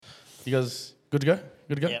You guys good to go?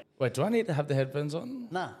 Good to go? Yep. Wait, do I need to have the headphones on?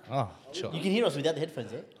 Nah. Oh, sure. You can hear us without the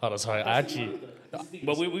headphones, yeah? Hold on, sorry. I actually...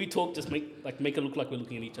 But we talk, just make it look like we're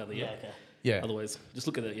looking at each other, yeah? Okay. Yeah, Otherwise, just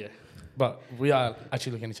look at it, yeah. but we are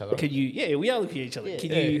actually looking at each other. Can you, yeah, we are looking at each other. Yeah. Can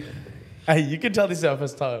Yeah. you, Hey, you can tell this is our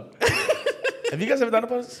first time. Have you guys ever done a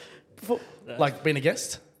podcast before? Like, been a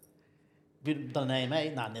guest? Done an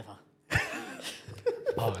AMA? Nah, never.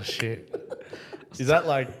 Oh, shit. Is that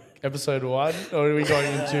like episode 1? Or are we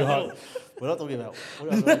going in too hot? We're not talking about...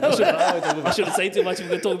 What are we talking about? I shouldn't say too much if we're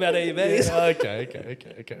going to talk about AMAs. Okay,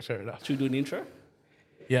 fair enough. Should we do an intro?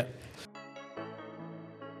 Yeah.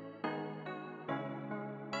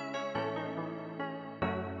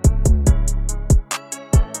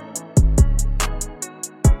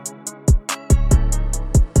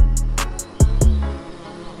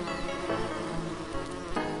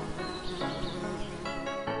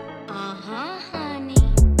 Honey.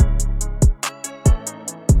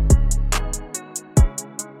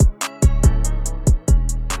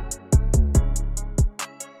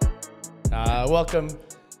 Welcome.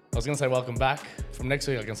 I was going to say welcome back. From next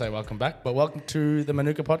week, I can say welcome back. But welcome to the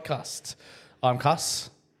Manuka podcast. I'm Cuss.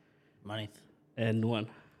 Money. And one.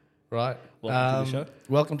 Right. Welcome to the show.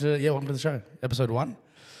 Welcome to the show. Episode 1.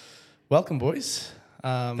 Welcome, boys.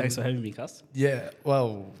 Thanks for having me, Cass. Yeah.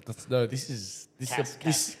 Well, this is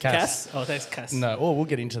Cass. Cass? Oh, thanks, Cass. No. Oh, we'll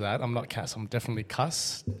get into that. I'm not Cass. I'm definitely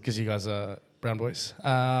Cuss because you guys are brown boys.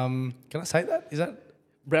 Can I say that? Is that?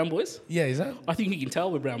 Brown boys? Yeah. Is that? I think you can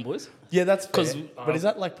tell we're brown boys. Yeah, that's fair. 'Cause, But is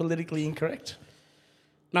that like politically incorrect?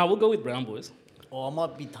 Now we'll go with brown boys. Oh, I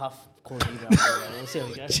might be tough calling you that. We'll see how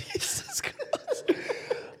we go. Jesus Christ.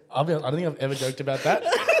 I'll be honest, I don't think I've ever joked about that.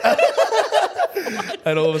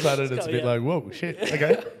 And all of a sudden it's a bit like, whoa, shit.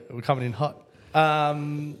 Okay, we're coming in hot.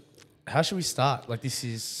 How should we start? Like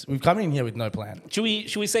we've come in here with no plan. Should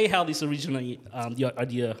we say how this the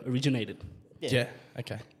idea originated? Yeah.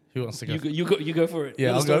 Okay. Who wants to go? You go for it. Yeah,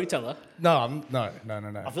 You're I'll the go. storyteller. No. I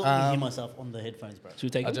feel like I can hear myself on the headphones, bro. Should we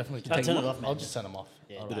take I them? definitely Should can. we take Turn them it off? off, man. I'll just turn them off.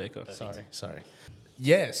 Yeah, All Good right. echo. Sorry.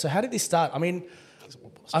 Yeah. So how did this start? I mean,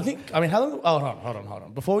 how long? Oh, hold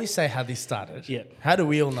on. Before we say how this started, Yeah. How do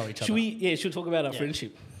we all know each other? Should we talk about our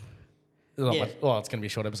friendship? Yeah. Oh, it's going to be a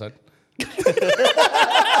short episode.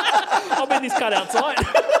 I'll make this cut outside.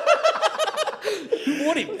 Who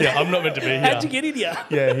bought him? Yeah, I'm not meant to be here. How'd you get in here?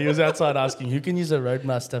 Yeah, he was outside asking who can use a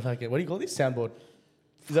Roadmaster fucking. What do you call this? Soundboard.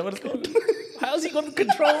 Is that what it's called? How's he got the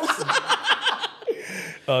controls?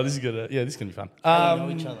 Oh, this is gonna. Yeah, this is gonna be fun. I know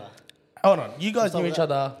each other. Hold on. You guys Start knew with each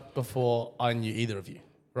that. other before I knew either of you,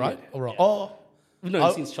 right? Yeah. Or right? Yeah. Oh, We've known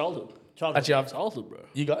Oh. since childhood. actually, I've, Childhood, bro.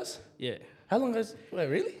 you guys. Yeah. How long ago? Wait,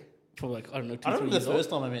 really? For like, I don't know, 2-3 I don't remember years the old. first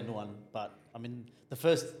time I met Nuan, but I mean, I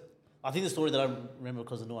think the story that I remember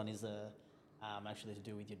because of Nuan is actually to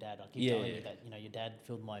do with your dad. I keep telling you that, your dad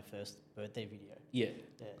filmed my first birthday video. Yeah.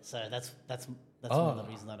 Yeah, so that's Oh. one of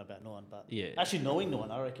the reasons I know about Nuan. But Yeah. actually knowing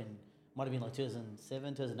Nuan, I reckon might have been like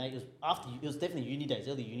 2007, 2008. It was definitely uni days,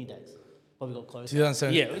 early uni days. Probably got closer.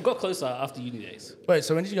 2007. Yeah, it got closer after uni days. Wait.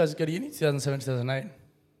 So when did you guys go to uni? 2007, 2008.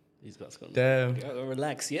 These guys got Damn.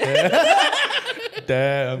 relax, yeah?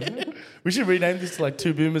 Damn. We should rename this to like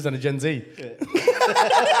 2 boomers and a Gen Z. Yeah.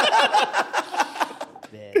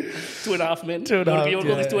 2.5 men. 2.5. You wanna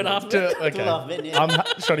call this 2.5 men? Okay. 2.5 men, yeah. I'm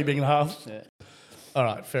Shotty being half. Yeah. All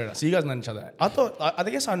right, fair enough. So you guys know each other. I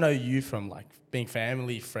guess I know you from like being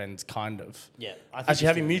family friends, kind of. Yeah. I think Actually,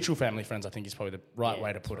 having it's- mutual family friends, I think, is probably the right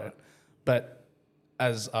way to put it. But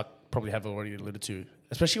as I probably have already alluded to,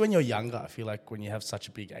 especially when you're younger, I feel like when you have such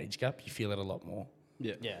a big age gap, you feel it a lot more.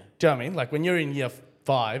 Yeah. Yeah. Do you know what I mean? Like when you're in year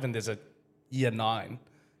 5 and there's a year 9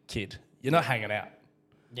 kid, you're not hanging out.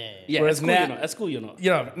 Yeah. Yeah, Whereas at school you're not.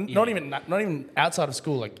 You know, not even outside of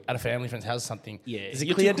school, like at a family friend's house or something. Yeah, There's a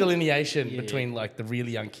you're clear too cool. delineation Yeah. between like the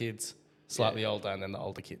really young kids, slightly older, and then the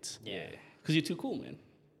older kids. Yeah. Because you're too cool, man.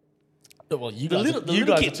 Well, you The guys, little, the you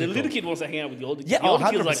little guys kid, are the too little cool. kid wants to hang out with the older kid. Yeah, the older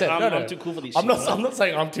kid's like, 100%. I'm too cool for this I'm shit. not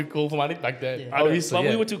saying I'm too cool for money back then. Yeah. I know, Obviously, but yeah.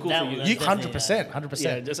 we were too cool That for you. was- You Definitely, 100%,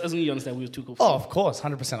 Yeah, 100%. just as long as you understand, we were too cool for Oh, of course,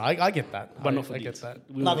 100%. I get that. But not for I these. get that.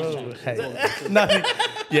 We Nothing were- changed. Hey, nothing.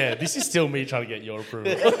 Yeah, this is still me trying to get your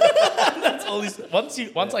approval. That's all this.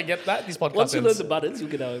 Once I get that, this podcast Once you learn ends. the buttons, you'll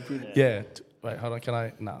get our approval. Yeah. Wait, hold on. Can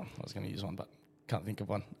I? No, I was going to use one, but can't think of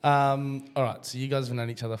one. All right. So you guys have known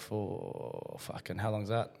each other for fucking how long's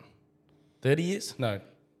that? 30 years? No,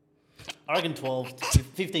 I reckon 12 to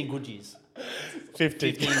 15 good years.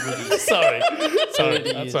 50. 15 good years. sorry. 30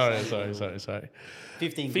 years. Sorry.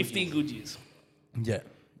 15 15 good years. Yeah.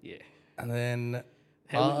 Yeah. And then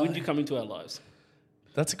When did you come into our lives?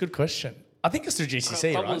 that's a good question. I think it's through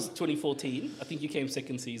GCC, Club right? was 2014. I think you came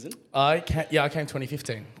second season. I came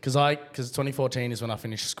 2015 because 2014 is when I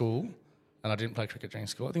finished school and I didn't play cricket during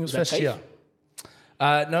school. I think it was Was that first year.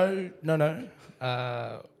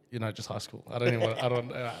 No. Just high school. I don't even want.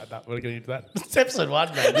 We're getting into that. It's episode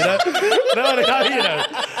 1, man.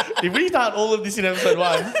 If we start all of this in episode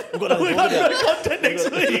 1, we've got no content next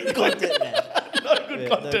week. Content, man. No good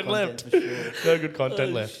content left. for sure. No good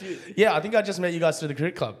content left. Yeah, I think I just met you guys through the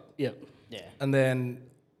cricket club. Yeah. Yeah. And then,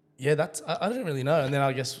 I don't really know. And then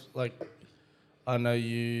I guess, I get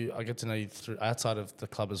to know you through outside of the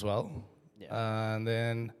club as well. Yeah. And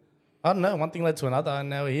then, I don't know, one thing led to another, and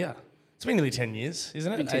now we're here. It's been nearly 10 years,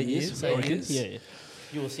 isn't it? Been 10 8 years. 8 years. Yeah.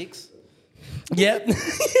 You were 6? Yeah.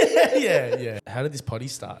 yeah. How did this potty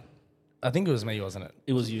start? I think it was me, wasn't it?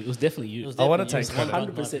 It was you. It was definitely you. It was I wanna definitely take you.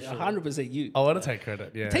 credit. 100% you. I want to take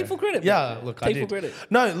credit, yeah. Take full credit. Yeah, look, I Take did. full credit.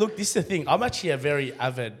 No, look, this is the thing. I'm actually a very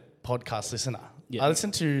avid podcast listener. Yeah. I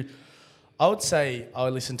would say I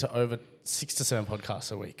listen to over 6 to 7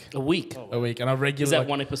 podcasts a week. A week. A week, and I regularly Is that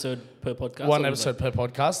one episode per podcast? one or is episode per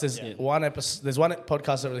podcast. There's Yeah. one episode. There's one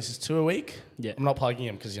podcast that releases 2 a week. Yeah. I'm not plugging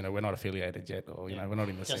them because we're not affiliated yet, or we're not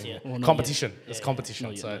in the Just same yet. Well, not competition. yet. It's Yeah, competition.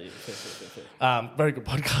 Not yet, So not yet. Fair. very good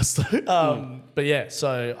podcast though. But yeah,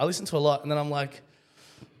 so I listen to a lot, and then I'm like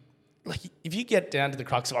if you get down to the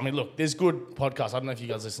crux of, look, there's good podcasts. I don't know if you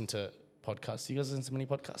guys listen to podcasts. Do you guys listen to many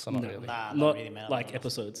podcasts? Or not really. Nah, Not really, man. like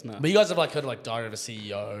episodes, no. But you guys have heard of Diary of a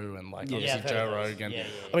CEO and obviously Yeah, I've heard Joe of those. Rogan.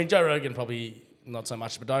 Yeah. Joe Rogan probably not so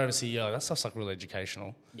much, but Diary of a CEO, that stuff's real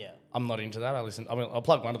educational. Yeah. I'm not into that. I'll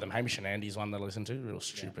plug one of them. Hamish and Andy's one that I listen to. Real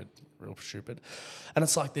stupid. And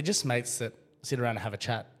it's they're just mates that sit around and have a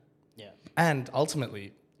chat. Yeah. And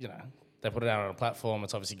ultimately, they put it out on a platform.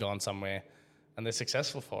 It's obviously gone somewhere, and they're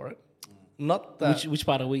successful for it. Not that Which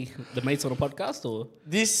part are we? The mates on a podcast or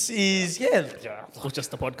this is or just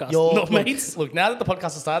the podcast? Your, Not look, mates. Look, now that the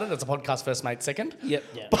podcast has started, it's a podcast first, mate second. Yep.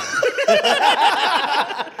 Yeah.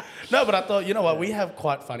 No, but I thought, you know what, we have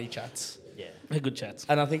quite funny chats, Yeah. They're good chats.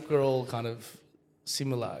 and I think we're all kind of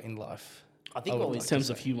similar in life. I think I would what we In terms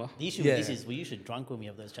of humour. the issue Yeah. with this is we usually drunk when we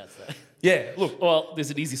have those chats though. Yeah, look, Well, there's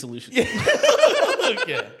an easy solution. look,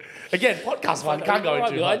 yeah. Again, podcast one can't go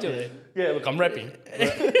into I it. do it. Yeah, look, I'm repping.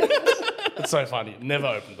 It's so funny. Never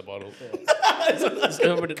opened the bottle. Just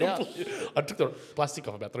open it now. I took the plastic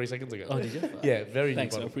off about 3 seconds ago. Oh, did you? Yeah, very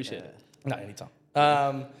Thanks, I new bottle. appreciate it. No, anytime.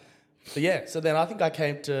 But yeah, so then I think I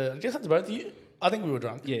came to. Did you come to both of you? I think we were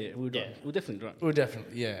drunk. Yeah, we were drunk. Yeah. We were definitely drunk. We were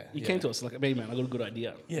definitely, yeah. You yeah. came to us like, hey man, I got a good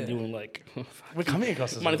idea. Yeah. And you were like, oh, fuck. We're coming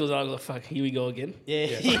across as Manuka well. was like, fuck, here we go again. Yeah.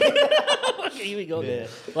 Okay, here we go again.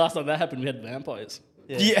 Last time that happened, we had vampires.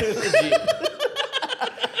 Yeah.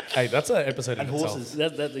 Hey, that's an episode And in itself. horses.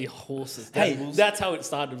 That's the horses. Hey, that's how it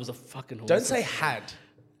started. Was a fucking horse. Don't say had.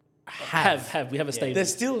 Have. We have a stable. They're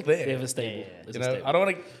still there. We have a stable. Yeah. There's You a know, stable. I don't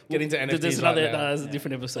want to get into NFTs There's right another. now. That's a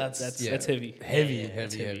different episode. That's heavy.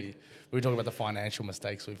 Heavy. We were talking about the financial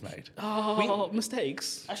mistakes we've made. Oh,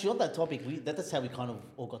 mistakes. Actually, on that topic, that's how we kind of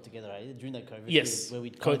all got together, right? During that COVID Yes, period, where we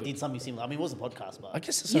kind of COVID. did something similar. I mean, it was a podcast, but I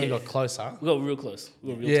guess it's only Yeah. got closer. We got real close.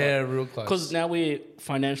 We got real Yeah, real close. Because now we're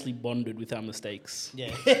financially bonded with our mistakes.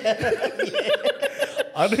 yeah.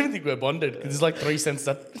 I don't even think we're bonded because there's like 3 cents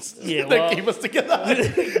that, Yeah, that well- keep us together.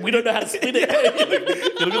 We don't know how to split it.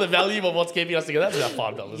 You look at the value of what's keeping us together, that's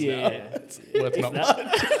about $5 now. Yeah. It's worth not much.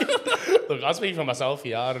 Look, I speak for myself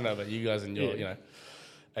here. I don't know about you guys and your, Yeah.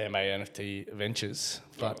 AMA NFT ventures.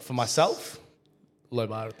 But for myself, low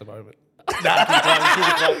bar at the moment. Let's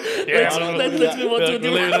move on to a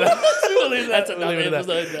different That's another leave it at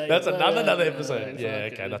that. episode, mate. That's another episode. Yeah,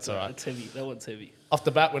 fuck okay, it. that's all right. It's heavy. That one's heavy. Off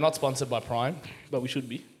the bat, we're not sponsored by Prime. But we should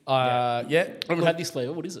be. Yeah. We haven't had this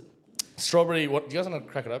flavour. What is it? Strawberry, what? Do you guys want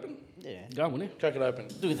to crack it open? Yeah. Go on, will you? Crack it open.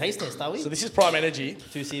 Do a taste test, are we? So this is Prime Energy.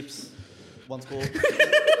 2 sips, 1 score.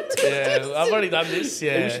 Yeah, I've already done this.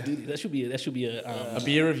 Yeah, we Yeah. should do this. That should be a A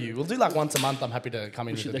beer review. We'll do like once a month. I'm happy to come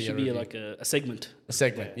in with a that beer should be review. like a segment. A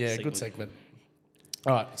segment. Yeah, segment. good segment.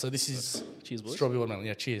 All right, so this is Cheers, boys. strawberry watermelon.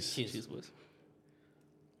 Yeah, cheers. Cheers, boys.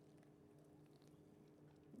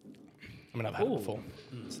 I mean, I've had Ooh. it before.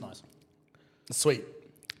 It's nice. It's sweet.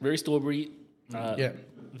 Very strawberry. Yeah.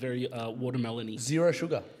 Very watermelony. Zero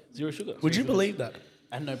sugar. Zero sugar. Would you believe that?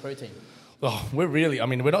 And no protein. Oh, we're really,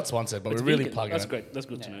 we're not sponsored, but It's we're really vegan. plugging That's it. great. That's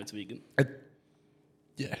good to know. It's vegan.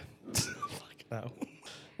 Yeah. Fuck no.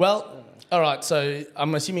 Well, all right, so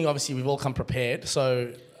I'm assuming obviously we've all come prepared.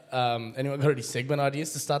 So anyone got any segment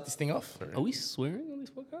ideas to start this thing off? Are we swearing on this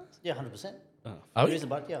podcast? Yeah, 100%. Are There we? is a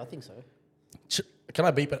but, yeah, I think so. Can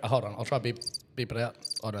I beep it? Hold on, I'll try beep it out.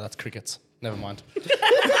 Oh no, that's crickets. Never mind.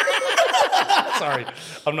 Sorry,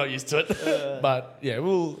 I'm not used to it. But yeah,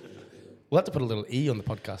 We'll have to put a little E on the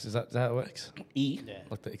podcast. Is that how it works? E. Yeah.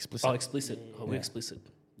 Like the explicit. Oh, explicit. Oh, we're explicit.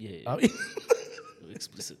 Yeah. Oh, We're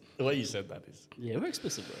explicit. the way you said that is. Yeah, we're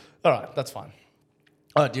explicit, bro. All right, that's fine.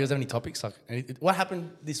 All right, do you guys have any topics? What happened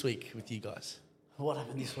this week with you guys? What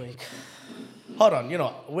happened this week? Hold on,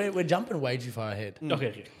 we're jumping way too far ahead.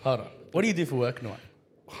 Okay. Hold on. What do you do for work, Noah?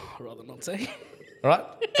 I'd rather not say. All right,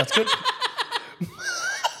 that's good.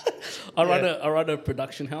 I run a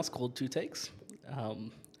production house called Two Takes.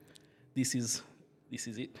 This is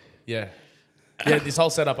it. Yeah. Yeah, this whole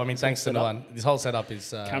setup, I mean, thanks to Noah, this whole setup is...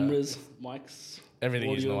 Cameras, mics, everything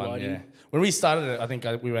is audio, Noah, lighting. yeah. When we started it, I think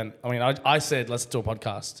I said, let's do a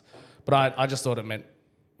podcast. But I just thought it meant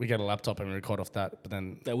we get a laptop and we record off that. But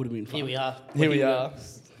then That would have been fun. Here we are. here we are.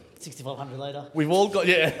 6,500 later. We've all got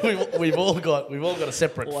we've all got a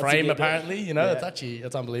separate Once frame again, apparently. yeah. It's actually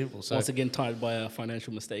unbelievable. So Once again, tied by our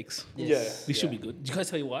financial mistakes. Yes. This should be good. Did you guys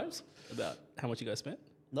tell your wives about how much you guys spent?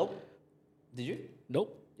 Nope. Did you?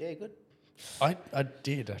 Nope. Yeah, good. I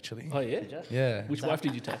did actually. Oh, yeah? Did you? Yeah. Which wife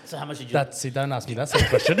did you tell? So how much did you... Don't ask me that same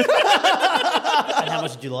question. and how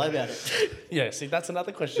much did you lie about it? Yeah, see, that's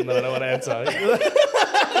another question that I don't want to answer.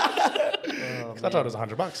 I thought it was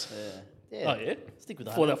 $100. Yeah. Oh, yeah? Stick with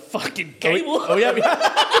the For 100. the fucking cable? Oh yeah.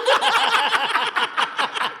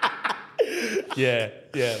 Yeah.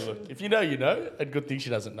 Look, if you know, you know, and good thing she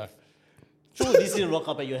doesn't know. Surely this didn't rock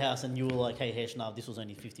up at your house and you were like, hey, Hesh, no, this was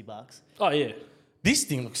only $50. Oh, yeah. This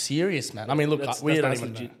thing looks serious, man. I mean, look, That's we don't nice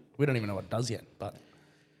even legit. know. We don't even know what it does yet, but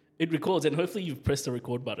It records, and hopefully you've pressed the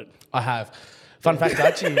record button. I have. Fun fact,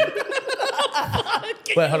 actually.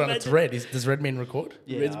 Wait, hold on. It's red. Does red mean record?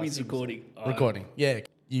 Yeah, Red's I means think recording. Recording. Yeah.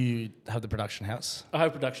 You have the production house. I have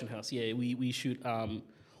a production house. Yeah, we shoot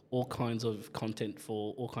all kinds of content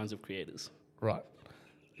for all kinds of creators. Right.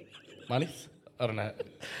 Money? I don't know.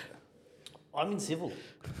 I'm in civil.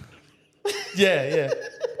 Yeah.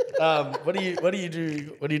 What do you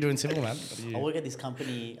do? What do you do in civil, man? What do you... I work at this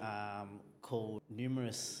company called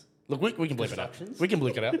Numerous... Look, we can bleep it out. Constructions? We can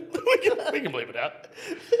bleep it out. we can bleep it out.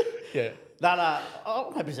 Yeah. No,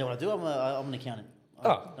 I'm happy to say what I do. I'm an accountant.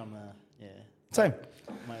 Oh. Yeah. Same.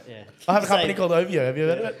 Yeah. I have a company called Ovio. Have you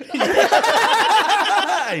heard of it?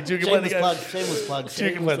 Hey, you can play the Shameless game. plug. Shameless plug.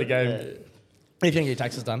 You can play the game. Yeah. If you can get your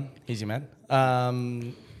taxes done, he's your man.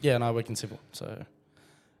 Yeah, and I work in civil. So,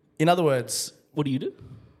 in other words, What do you do?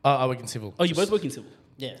 I work in civil. Oh, you both work in civil?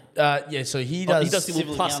 Yeah. Yeah, so he Oh, does. he does civil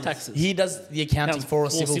civil plus accountants. taxes. He does the accounting Accounts for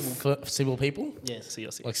for civil people, Yes. See.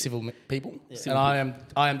 like civil people, Civil and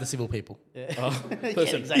I am the civil people. Yeah. Oh, Yeah,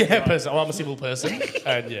 person. exactly. Yeah, right. person. I'm a civil person,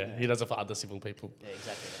 and yeah, he does it for other civil people. Yeah,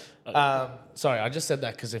 exactly. Sorry, I just said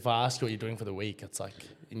that because if I ask you what you're doing for the week, it's like,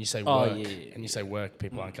 and you say Oh, work, yeah. and you say work,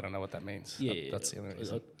 people aren't gonna know what that means. Yeah, That's the only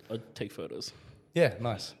reason. I'd take photos. Yeah,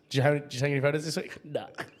 nice. Did you take any photos this week? Nah.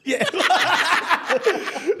 Yeah.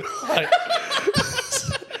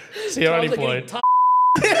 So you're unemployed.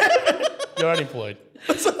 You're unemployed.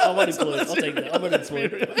 I'm unemployed. I'll take that. I'm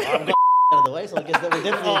unemployed. I've got out of the way, so I guess that we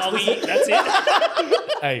definitely... Oh, that's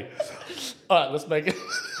it? Hey, all right, let's make it.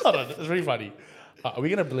 Hold on, it's really funny. Are we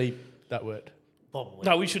gonna bleep that word? Probably.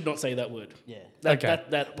 No, we should not say that word. Yeah. Okay.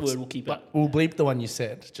 That word we'll keep out. We'll bleep the one you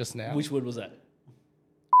said just now. Which word was that?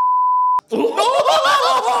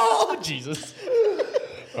 Oh, Jesus.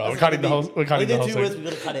 Right, we're cutting the whole. We're cutting the whole Two words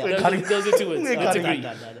segment. we've got to cut out. Those are 2 words. We're Let's cutting agree.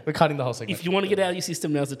 No. We're cutting the whole segment. If you want to get it out of your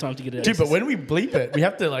system, now's the time to get it out. Dude, of your but when we bleep it, we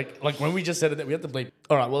have to like when we just said it, we have to bleep.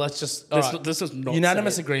 All right, well, let's just. all right. Let's just not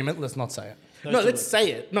Unanimous say it. agreement. Let's not say it. No, let's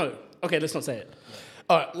say it. No. Okay, let's not say it.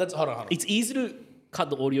 All right, let's hold on. It's easier to cut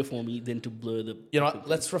the audio for me than to blur the... You know what?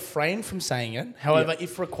 Let's refrain from saying it. However,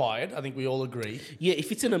 if required, I think we all agree. Yeah,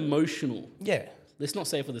 if it's an emotional, Yeah. let's not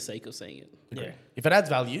say it for the sake of saying it. Agree. If it adds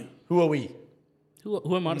value, who are we?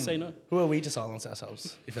 Who am I to say no? Who are we to silence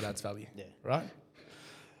ourselves if it adds value? Yeah. Right?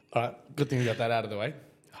 All right. Good thing we got that out of the way.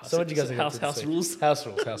 So what do you guys think? House rules? House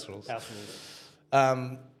rules. House rules. House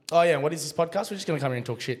rules. Oh, yeah. What is this podcast? We're just going to come here and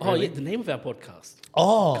talk shit. Oh, really. yeah, the name of our podcast.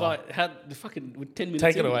 Oh. God, how the fucking with 10 minutes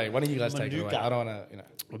Take it in, away. One of you guys take it away. Manuka. I don't want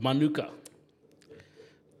to, Manuka.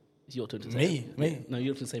 It's your turn to say it. Me. No, you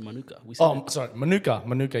have to say Manuka. We said Oh, sorry. Manuka.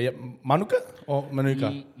 Yep. Manuka or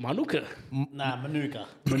Manuka? Manuka. Nah, Manuka.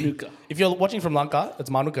 Manuka. If you're watching from Lanka, it's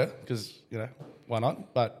Manuka because, why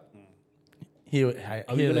not? But here, Are we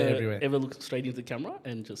here, going there, to everywhere. ever look straight into the camera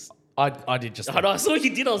and just... I did just I know, I saw what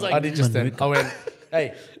you did. I was like... I did just then. I went,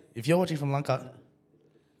 hey, if you're watching from Lanka,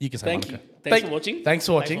 you can say Thank Manuka. you. Thanks for watching. Thanks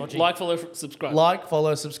for watching. Like, follow, subscribe. Like,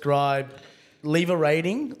 follow, subscribe, leave a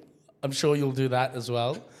rating. I'm sure you'll do that as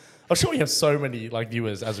well. I'm sure we have so many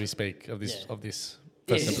viewers as we speak of this Yeah. first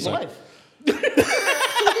It's episode. live.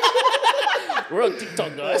 We're on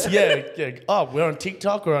TikTok, guys. Yeah. Oh, we're on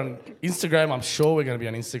TikTok. We're on Instagram. I'm sure we're going to be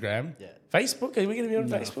on Instagram. Yeah. Facebook? Are we going to be on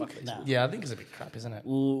No, Facebook? fuck Nah. Yeah, I think it's a bit crap, isn't it?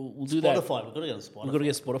 We'll do that. Spotify. We've got to get on Spotify. We've got to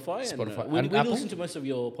get Spotify. Spotify. And, we And do Apple? listen to most of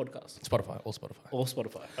your podcasts. Spotify, all Spotify. Or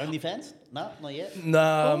Spotify. OnlyFans? No, not yet.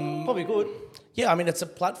 Probably good. Yeah, I mean, it's a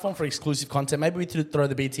platform for exclusive content. Maybe we could throw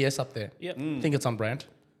the BTS up there. Yep. I think it's on brand.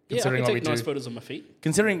 Yeah, I Considering can what we take nice do. photos of my feet.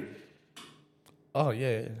 Considering. Oh,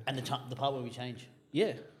 yeah. And the part where we change.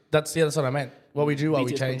 Yeah. That's what I meant. What we do while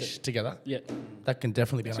we BTS change content. together. Yeah. That can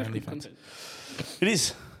definitely be on Such good OnlyFans. content. It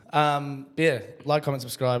is. Yeah, like, comment,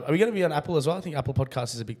 subscribe. Are we going to be on Apple as well? I think Apple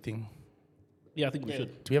Podcast is a big thing. Yeah, I think we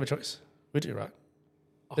should. Do we have a choice? We do, right?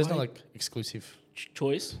 There's no I- like exclusive.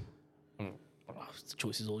 Choice. Oh, the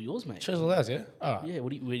choice is all yours, mate. Choice all ours, yeah. All right. Yeah, what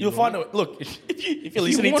do you? You'll find it. Look, if you're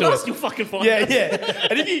listening want to us, it, you'll fucking find yeah, us. yeah.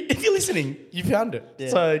 And if you're listening, you found it. Yeah.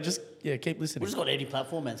 So just keep We've listening. just got every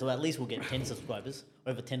platform, man. So at least we'll get 10 subscribers.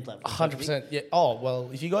 Over 10 platforms. 100%. Yeah. Oh well,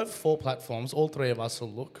 if you go for 4 platforms, all 3 of us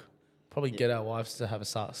will look. Probably get our wives to have a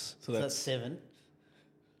sus. So So that's that's 7.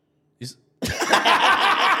 Is-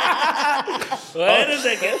 wait a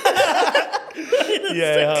second.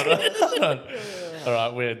 Yeah, hold on. All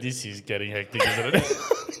right, where this is getting hectic, isn't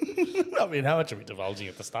it? I mean, how much are we divulging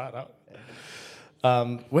at the start?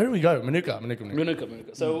 Where do we go? Manuka.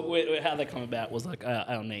 Manuka. So how that come about was like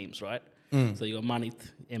our names, right? So you got Manit,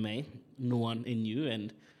 M-A, Nuan, N-U,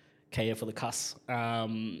 and Kaya for the cuss.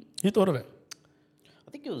 Who thought of it?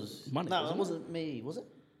 I think it was... Money, no, wasn't it wasn't me, was it?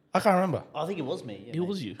 I can't remember. I think it was me. Yeah, It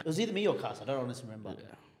was you. It was either me or Cass. I don't honestly remember.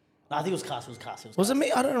 No, I think it was Cass. Was it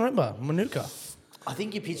me? I don't remember. Manuka. I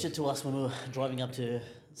think you pitched it to us when we were driving up to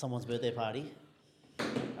someone's birthday party.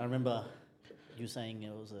 I remember you saying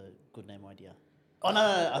it was a good name idea. Oh, no,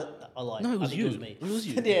 I lied. No, it was I think you. It was me. It was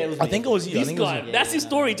you. Yeah, it was I me. think it was you. I This think it was guy, you. that's his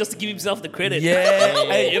story, just to give himself the credit. Yeah.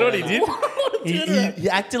 Hey, you know what he did? Yeah. He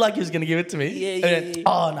acted like he was going to give it to me. Yeah, And then, yeah.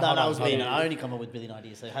 Oh, no, No, hold that on, was hold me. on. Man. I only come up with brilliant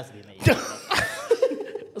ideas, so it has to be me.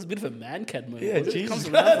 That was a bit of a man cad moment. Yeah, wasn't it? Jesus Comes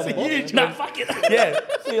Christ, around from a the huge bottom. one. Nah, fuck it. Yeah.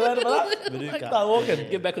 See you later, brother. Manuka. Start walking.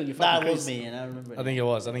 Get back on your Nah, fucking it was crease. me, and I remember it. I think it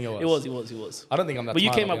was. It was. I don't think I'm that But you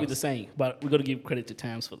smart, came I'll up be with the honest. saying, but we got to give credit to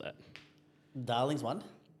Tams for that. Darlings one.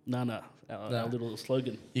 No. Our little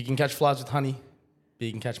slogan. You can catch flies with honey, but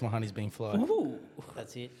you can catch more honeys being fly. Ooh.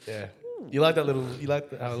 That's it. Yeah. You like that little,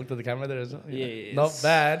 how I looked at the camera there as well? Yes. Not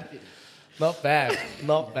bad.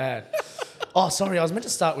 Not bad. Oh, sorry. I was meant to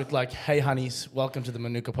start with like, hey, honeys, welcome to the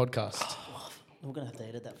Manuka podcast. We're going to have to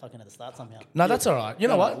edit that fucking at the start somehow. No, that's all right. You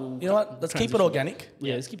know what? we'll You know what? Let's keep it transition. organic.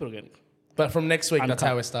 Yeah, let's keep it organic. But from next week, that's Uncut.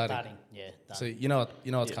 how we're starting. Starting. Yeah, done. So you know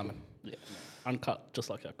what's Yeah. coming. Yeah. Uncut, just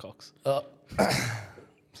like our cocks.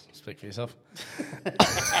 Speak for yourself.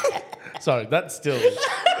 Sorry, that's still.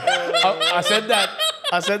 I said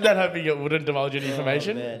that hoping it wouldn't divulge any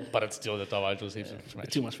information, man. but it's still the divulges heaps of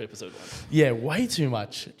information. Too much for episode 1. Yeah, way too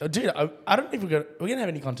much, dude. I don't think we're gonna have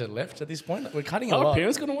any content left at this point. We're cutting a Are lot. our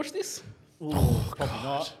parents going to watch this? Ooh, probably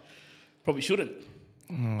not. Probably shouldn't.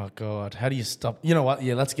 Oh god, how do you stop? You know what?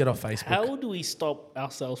 Yeah, let's get off Facebook. How do we stop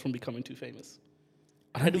ourselves from becoming too famous?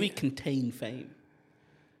 How do we contain fame?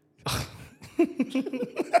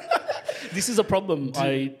 This is a problem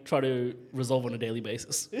I try to resolve on a daily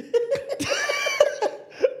basis.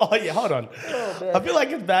 Oh yeah, hold on. I feel like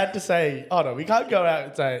it's bad to say. Hold on, we can't go out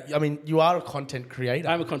and say. I mean, you are a content creator.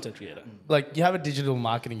 I'm a content creator. Like you have a digital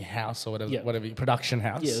marketing house or whatever, Yeah. production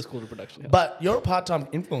house. Yeah, it's called a production house. But you're a part-time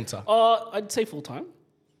influencer. I'd say full time,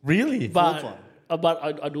 Really? but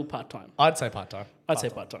I do part time. I'd say part-time. I'd say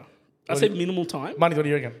part time. I'd say minimal time. Money, what do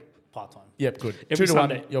you reckon? Part time. Yep, good. Every 2 to 1,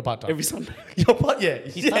 Sunday. you're part-time. Every Sunday. You're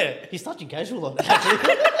yeah. He's touching casual on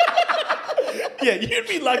that. Yeah, you'd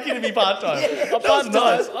be lucky to be part-time. A That was part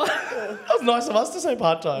nice. time. That was nice of us to say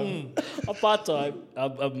part-time. A part time.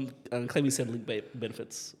 I'm claiming settling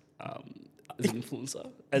benefits as an influencer,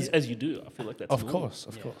 as you do. I feel like that's Of normal. course.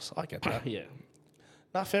 I get that. Yeah.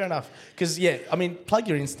 Nah, fair enough. Because, yeah, I mean, plug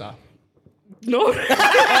your Insta. No.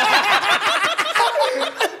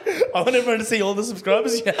 I want everyone to see all the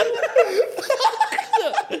subscribers you have.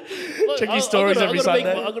 Check your stories every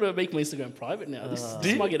Sunday. I'm gonna make my Instagram private now. Do This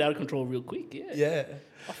you? might get out of control real quick. Yeah. Yeah.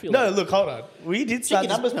 I feel No, like look, hold on. We did Check start your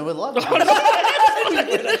this. numbers, man. We're live. mine's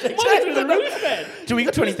through the roof, man. Do we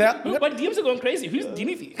got 20,000? My DMs are going crazy. Who's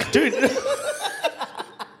Dinify? Dude.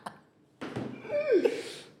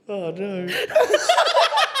 Oh, no.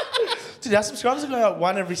 Dude, our subscribers are going up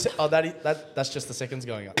one every... that's just the seconds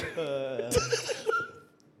going up.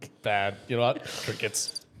 Bad. You know what?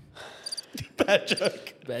 Crickets. Bad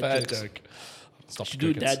joke. Bad jokes. joke. Stop the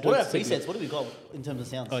Do crickets. dad What are our jokes. presets? What do we got in terms of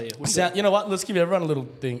sounds? Oh yeah. What do you Sound, you know what? Let's give everyone a little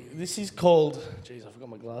thing. This is called... Jeez, I forgot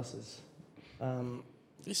my glasses.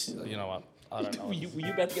 This is... You know what? I don't know. got? Were what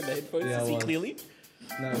you about to get the headphones Yeah, to I see was. clearly?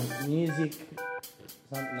 No, music...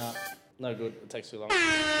 Nah. No good. It takes too long. This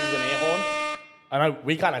is an air horn. I know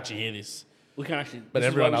we can't actually hear this, We can actually. but this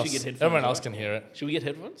is why everyone we else, should get headphones, everyone right? else can hear it. Should we get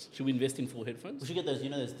headphones? Should we invest in full headphones? We should get those,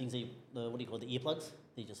 those things that what do you call it, the earplugs?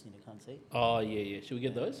 That you just can't see. Oh yeah. Should we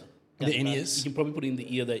get those? The You in-ears. can probably put it in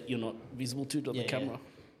the ear that you're not visible to the Yeah, camera.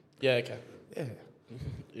 Yeah. Okay. Yeah.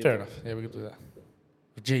 Fair enough. Yeah, we could do that.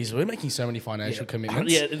 Jeez, we're making so many financial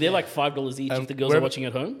commitments. Yeah, they're like $5 each if the girls we're- are watching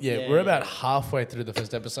at home. Yeah, Yeah, we're yeah. about halfway through the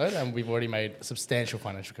first episode and we've already made substantial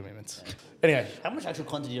financial commitments. Anyway, How much actual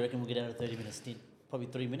content do you reckon we'll get out of a 30-minute stint? Probably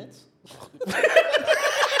 3 minutes.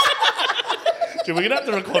 dude, we're going to have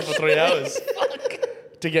to record for 3 hours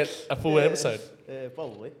to get a full episode.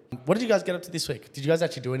 Probably. What did you guys get up to this week? Did you guys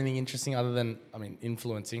actually do anything interesting other than,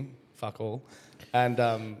 influencing? Fuck all. And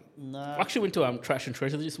No. I actually went to Trash and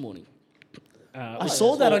Treasure this morning. I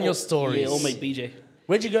saw that on your stories. Yeah, all mate BJ.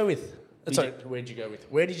 Where'd you go with? BJ. Sorry, where'd you go with?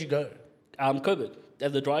 Where did you go? Coburg.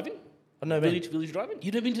 At the drive-in. I've never been. Village drive-in.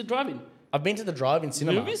 You've never been to the drive-in? I've been to the drive-in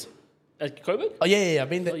cinema. Movies? At Coburg? Oh, yeah. I've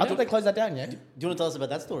been there. Oh, I yeah? thought they closed that down, yeah? Do you want to tell us about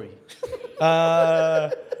that story?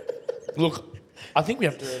 Look, I think we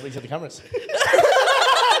have to reset the cameras.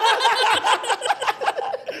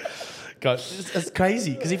 God, it's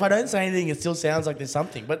crazy because if I don't say anything, it still sounds like there's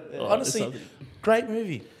something. But honestly, there's something. great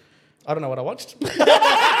movie. I don't know what I watched.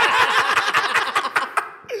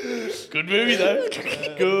 Good movie though.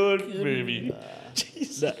 Good movie.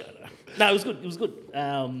 Jeez. No, it was good. It was good.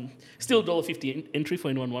 Still $1.50 entry for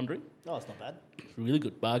anyone wondering. No, it's not bad. Really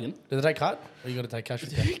good bargain. Do they take card or you got to take cash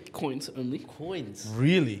with you? Coins only. Coins.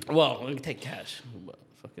 Really? Well, we can take cash. But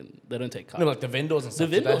they don't take No, cards. like the vendors and The stuff.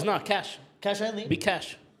 do they? vendors, no, cash. Cash only? Big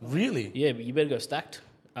cash. Really? Yeah, but you better go stacked.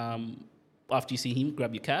 After you see him,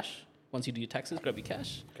 grab your cash. Once you do your taxes, grab your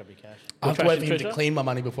cash. Grab your cash. I have to Trash wait and for him to treasure? clean my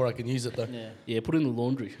money before I can use it though. Yeah. Yeah, put it in the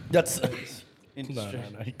laundry. That's Interesting.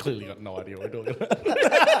 no. He clearly got no idea what we're talking about.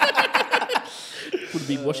 Put a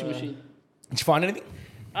big washing machine. Did you find anything?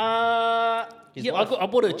 Yeah, I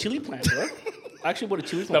bought a chili plant, bro. I actually bought a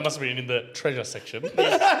chili That plant. must have been in the treasure section.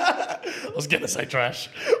 I was going to say trash,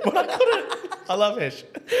 but I couldn't. I love Hesh.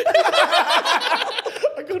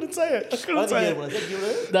 I couldn't say it. I I couldn't think say you it. want to you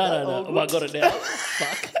know? No. Oh, I got it now.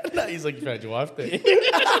 Fuck. No, he's like, you found your wife there.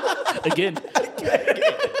 Again.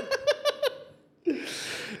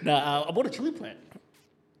 No, I bought a chili plant.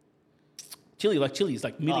 Chili, like chilies,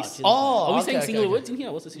 like middies. chili. Oh, Are we okay, saying okay, singular okay. words in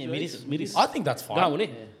here? What's the Yeah, situation? middies. I think that's fine. Go on,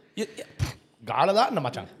 innit? Got that, no,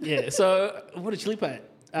 machan. Yeah, so I bought a chili plant.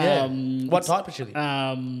 Yeah. What it's, type of chili?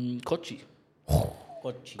 Kochi.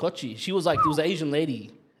 Kochi. Kochi. She was like, there was an Asian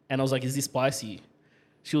lady, and I was like, "Is this spicy?"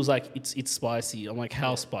 She was like, "It's spicy." I'm like,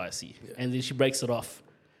 "How spicy?" And then she breaks it off,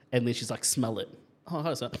 and then she's like, "Smell it." Oh,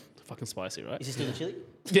 how's that? Fucking spicy, right? Is it still the chili?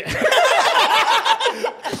 Yeah.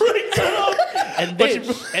 and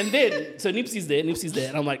then, so Nipsey's there,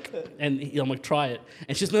 and I'm like, try it,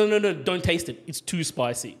 and she's no, don't taste it. It's too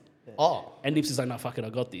spicy. Oh. And Nips is like, no, fuck it, I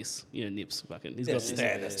got this. You know, Nips, fucking, he's got this.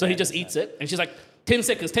 standard, So he just eats it, and she's like, 10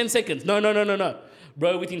 seconds. No.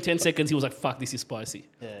 Bro, within 10 seconds, he was like, fuck, this is spicy.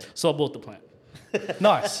 Yeah. So I bought the plant.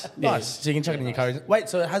 Nice. So you can chuck it in your curry. Wait,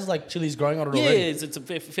 so it has like chilies growing on it Yeah, already? it's a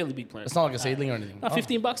fairly big plant. It's not like a seedling or anything. No,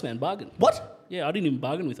 $15, man, bargain. What? Yeah, I didn't even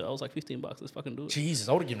bargain with her. I was like, $15, let's fucking do it. Jesus,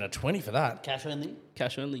 I would have given it a 20 for that. Cash only?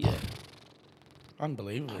 Cash only, yeah.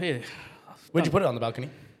 Unbelievable. Yeah. Where'd you put it, on the balcony?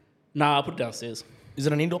 Nah, I put it downstairs. Is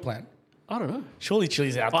it an indoor plant? I don't know. Surely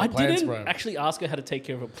chilies are outdoor I plants, didn't bro. actually ask her how to take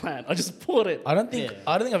care of a plant. I just bought it. I don't think Yeah.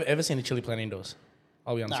 I've ever seen a chili plant indoors.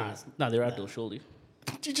 I'll be honest Nah. with No, they're outdoors, surely. you.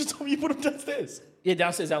 You just told me you put them downstairs. Yeah,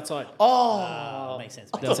 downstairs, outside. Oh. Makes sense.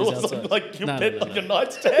 I thought Downstairs, it was outside. like your No, bed, no, like no. your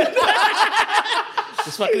nightstand.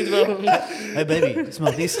 Just fucking Hey, baby,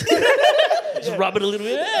 smell this. just rub it a little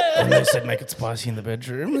bit. They said make it spicy in the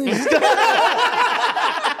bedroom.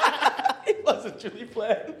 It was a chili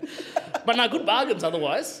plant. But no, good bargains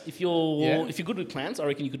otherwise. If you're Yeah. if you're good with plants, I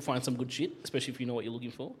reckon you could find some good shit, especially if you know what you're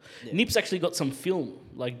looking for. Nip's actually got some film,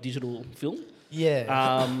 like digital film.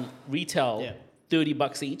 Yeah. Retail, Yeah.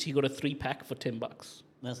 $30 each. He got a 3-pack for $10.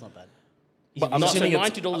 That's not bad. But I'm So assuming it's,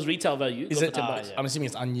 $90 retail value. is got it, for $10. yeah. I'm assuming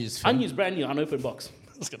it's unused film. Unused, brand new, unopened box.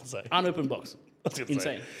 I was going to say. Unopened box. I was gonna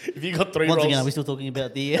Insane. say. If you got 3 Once rolls... again, are we still talking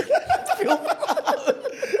about the...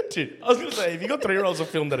 Dude, I was going to say, if you got 3 rolls of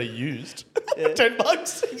film that are used,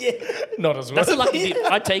 $10? Yeah. Not as well. That's a lucky dip.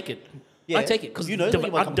 I take it. Yeah. I take it because You know what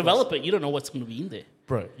you might come develop it. You don't know what's going to be in there.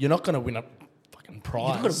 Bro, you're not going to win a fucking prize.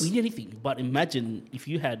 You're not going to win anything. But imagine if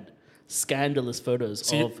you had scandalous photos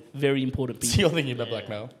So you- of very important So people. you're thinking about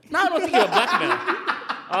blackmail? No, I'm not thinking about blackmail.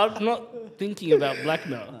 I'm not thinking about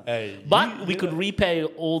blackmail. Hey, But we could repay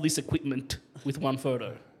all this equipment with one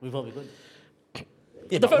photo. We probably could.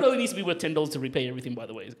 yeah, The but- photo only needs to be worth $10 to repay everything, by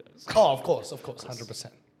the way, guys. Oh, of course,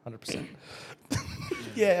 100%.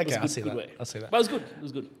 Yeah, It was okay, a I good- see good that. way. I see that. But it was good. It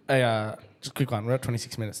was good. Hey, just a quick one. We're at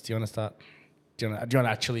 26 minutes. Do you want to start? Do you want to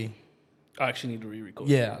actually? I actually need to re-record.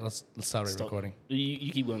 Yeah, let's start Stop. re-recording.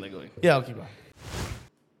 You keep going. They're going. Yeah, I'll keep going.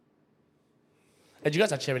 Hey, do you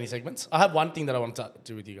guys actually have any segments? I have one thing that I want to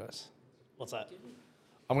do with you guys. What's that?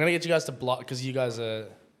 I'm gonna get you guys to blind because you guys are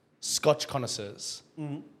Scotch connoisseurs.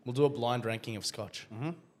 We'll do a blind ranking of Scotch. Do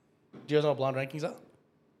you guys know what blind rankings are?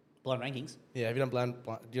 Blind rankings. Yeah, have you done blind?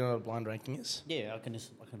 Do you know what a blind ranking is? Yeah, I can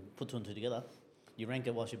put two and two together. You rank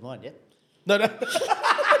it whilst you're blind, yeah? No.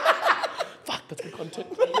 Fuck, that's good content.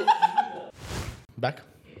 Back.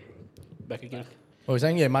 Back again. What were you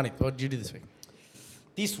saying? Yeah, money. What did you do this week?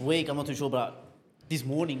 This week, I'm not too sure, but this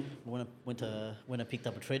morning when I picked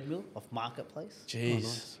up a treadmill off Marketplace.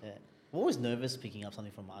 Jeez. Yeah. I'm always nervous picking up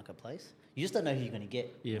something from Marketplace. You just don't know who you're going to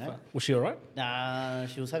get. Yeah. You know? Was she all right? Nah,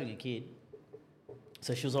 she was having a kid.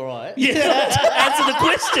 So she was all right. Yeah. Answer the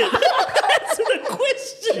question. Answer the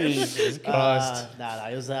question. Jesus Christ.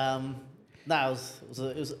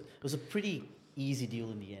 It was a pretty easy deal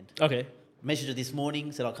in the end. Okay. Messaged her this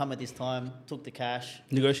morning, said I'll come at this time, took the cash.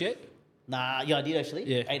 Negotiate. Nah, yeah, I did actually.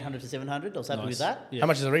 Yeah. 800 to 700. I was happy Nice. with that. Yeah. How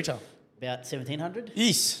much is a retail? About 1700.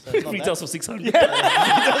 Yes. So it's not Retails bad. for 600.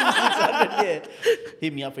 Yeah.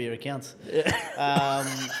 Hit me up for your accounts.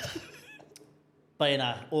 But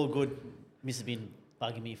all good. Miss has been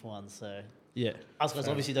bugging me for one, so Yeah. us guys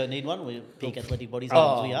obviously don't need one. We're peak athletic bodies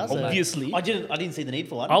Oh, as we are. So obviously. I didn't see the need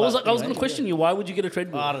for one. I was but going to anyway, question you. Why would you get a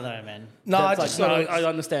treadmill? I don't know, man. No, I That's just like, know. no, I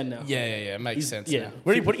understand now. Yeah, it makes sense. yeah. now.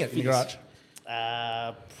 Where are you putting it? In your garage?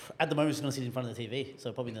 At the moment, it's going to sit in front of the TV,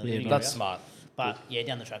 so probably in the living That's area. smart. But yeah,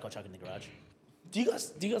 down the track, I'll chuck it in the garage. Do you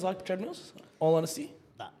guys like treadmills? All honesty,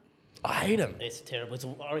 Nah, I hate them. it's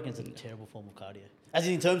terrible. I reckon it's a terrible form of cardio. As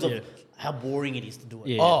in terms of Yeah. how boring it is to do it.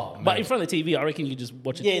 Yeah. Oh, but mate. in front of the TV, I reckon you just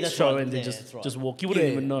watch a Yeah, that's show right. and then Yeah, just that's right. just walk. You wouldn't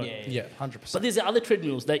Yeah, even know. yeah. Yeah, 100%. But there's the other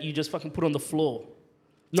treadmills that you just fucking put on the floor.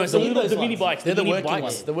 No, So the, those the mini ones. bikes. They're the mini working bikes.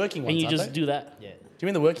 ones. The working ones, And you aren't just they? do that. Yeah. Do you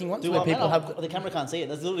mean the working ones Do where what, people man? have? The camera can't see it.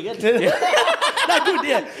 Let's do it again. No, dude,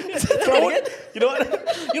 yeah. You know what?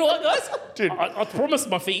 You know what, guys? Dude. I promised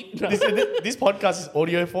my feet. This podcast is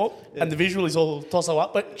audio form, and the visual is all tosso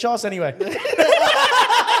up. But show us anyway.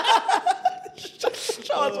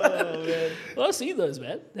 Show us. I see those,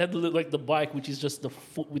 man. They have the bike, which is just the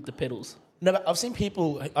foot with the pedals. No, but I've seen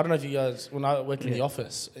people. I don't know if you guys, when I worked in the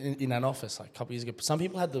office, in an office like a couple years ago, some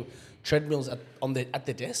people had the treadmills at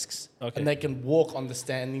their desks, Okay. and they can walk on the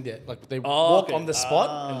standing there, like they Oh, walk okay. on the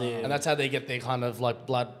spot, And and that's how they get their kind of like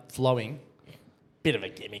blood flowing. Bit of a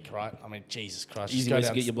gimmick, right? I mean, Jesus Christ, just Easy go ways to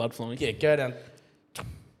down. get your blood flowing. Yeah, go down.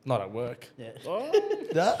 Not at work.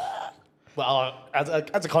 Yeah. Well, as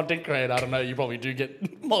a content creator, I don't know. You probably do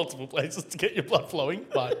get multiple places to get your blood flowing,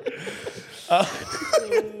 but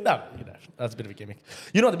no, that's a bit of a gimmick.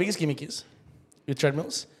 You know what the biggest gimmick is with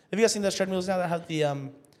treadmills? Have you guys seen those treadmills now that have the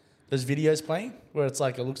those videos playing where it's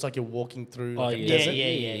like it looks like you're walking through like a yeah. desert?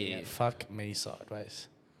 Yeah. Fuck me sideways.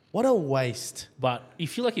 What a waste. But you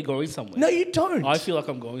feel like you're going somewhere. No, you don't. I feel like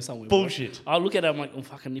I'm going somewhere. bro. Bullshit. I look at it, I'm like, oh,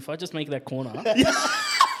 fucking, if I just make that corner,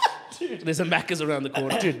 there's a Macca's around the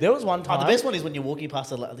corner. Dude, there was one time. The best one is when you're walking past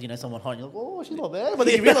someone hot and you're like, oh, she's not bad. But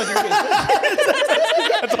then you realise you're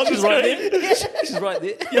She's right there. She's right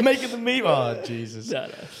there. You're making the meme. Oh, Jesus. No.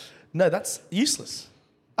 No, that's useless.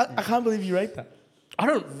 I can't believe you rate that. I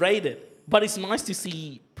don't rate it, but it's nice to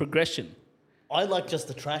see progression. I like just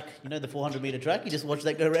the track, the 400-meter track. You just watch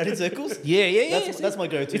that go around in circles. Yeah. That's my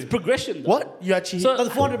go-to. It's progression. Though. What? You actually... So- No, the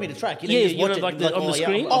 400-meter track. You Yeah, just you know, watch it like and be on the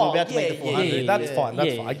screen? I'm about to make the 400. That's fine. That's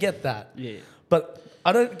yeah, fine. I get that. Yeah. But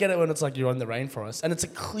I don't get it when it's like you're on the rainforest and it's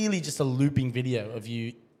clearly just a looping video of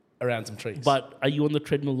you around some trees. But are you on the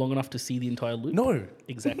treadmill long enough to see the entire loop? no.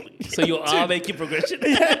 Exactly. So you are making progression.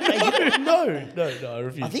 no, I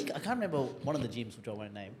refuse. I can't remember one of the gyms, which I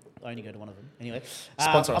won't name. I only go to one of them. Anyway,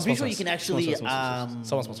 Sponsor us, I'm pretty sure sponsor you us. can actually,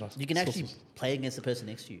 Someone sponsor us. you can actually play against the person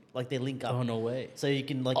next to you. Like they link up. Oh, no way. So you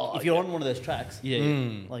can if you're on one of those tracks, Yeah.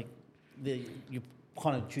 like you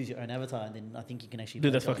kind of choose your own avatar, and then I think you can actually.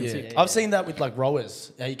 Dude, play that's each other. fucking Yeah. sick. I've seen that with like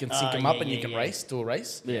rowers. How you can sync them up and you yeah, can yeah. race, do a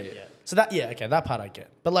race. Yeah. So that, okay, that part I get.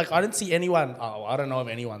 But like, I didn't see anyone, I don't know of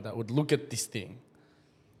anyone that would look at this thing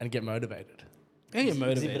and get motivated. Yeah, you're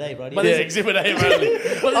motivated. Exhibit A, bro. But Yeah, there's- exhibit A,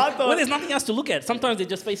 really. Well, there's nothing else to look at. Sometimes they're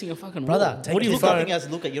just facing a fucking Brother, wall. take What do you your look phone. at? Nothing else to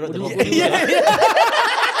look at. You're at the What bottom. do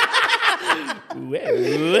you-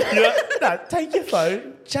 No, take your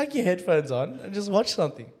phone, chuck your headphones on, and just watch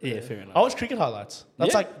something. Yeah, fair enough. I watch cricket highlights.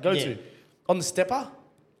 That's Yeah? like go-to. Yeah. On the stepper,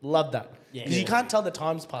 love that. Yeah. Because you can't tell the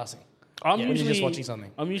time's passing. I'm when you're usually just watching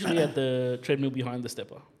something. I'm usually at the treadmill behind the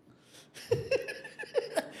stepper.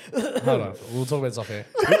 Hold on, we'll talk about this off here.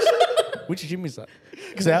 Which gym is that?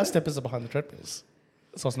 Because our steppers are behind the treadmills.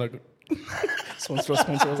 Sauce no good. Sponsor us.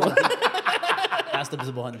 That's the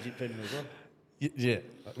business behind the Jeep treadmill as well. Yeah,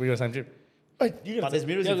 we got the same gym. Wait, you But got there's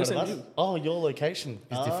mirrors Yeah, in the front of same us. gym. Oh, your location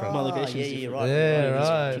is different. My location yeah, is yeah, different. right. Yeah,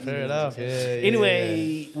 right. right. Fair enough. Yeah.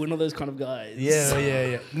 Anyway, we're not those kind of guys.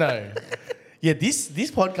 Yeah. No. Yeah, this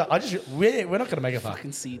podcast. We're not gonna make it fun.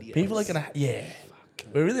 Fucking seedy. People are gonna. Yeah.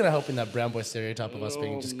 We're really gonna help in that brown boy stereotype of us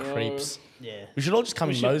being Oh, just no. creeps. Yeah. We should all just come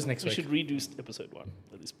in Mo's next we week. should redo episode 1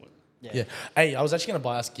 at this point. Yeah. Hey, I was actually gonna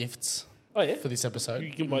buy us gifts Oh yeah. for this episode.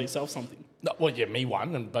 You can buy yourself something. No, well, yeah, me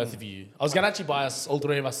one and both of you. I was gonna actually buy us all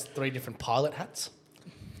three of us 3 different pilot hats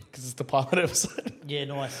because it's the pilot episode. Yeah,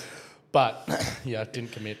 nice. But yeah, I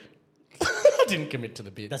didn't commit. I didn't commit to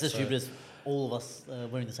the bid. That's as so- stupid as all of us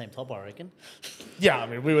wearing the same top, I reckon. Yeah, I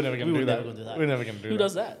mean, we were never gonna We do were that. never gonna do that. We were never gonna do Who that.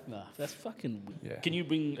 does that? Nah. That's fucking weird. Yeah. Can you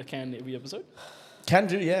bring a can every episode? Can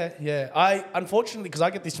do, yeah. I unfortunately because I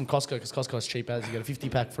get this from Costco because Costco is cheap as you get a 50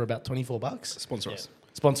 pack for about $24. Sponsor Yeah. us.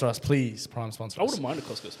 Sponsor us, please. Prime sponsor I us. wouldn't mind a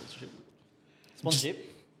Costco sponsorship.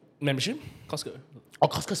 Sponsorship. Membership? Costco. Oh,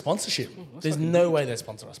 Costco sponsorship. There's no way they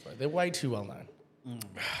sponsor us, bro. They're way too well known.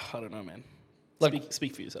 I don't know, man. Like-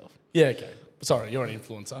 speak for yourself. Yeah, okay. Sorry, you're an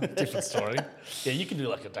influencer. Different story. Yeah, you can do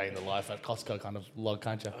like a day in the life at Costco kind of vlog,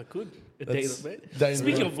 can't you? I could. A That's- day, day in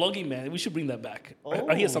Speaking the- of vlogging, man, we should bring that back.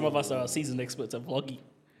 I hear some of us are seasoned experts at vlogging.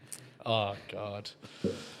 Oh, God.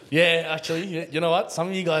 Yeah, actually, you know what? Some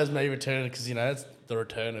of you guys may return because, you know, it's the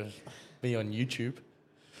return of me on YouTube.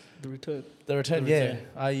 The return. The return, The yeah. return.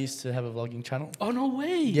 I used to have a vlogging channel. Oh, no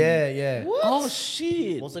way. Yeah. Oh,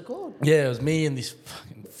 shit. What's it called? Yeah, it was me and this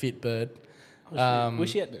fucking fit bird.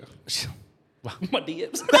 Where's she at now? Well, My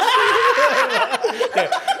DMs.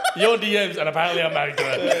 your DMs, and apparently I'm married to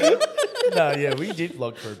her. No, yeah, we did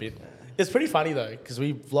vlog for a bit. It's pretty funny though, because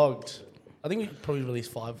we vlogged. I think we probably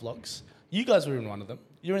released 5 vlogs. You guys were in one of them.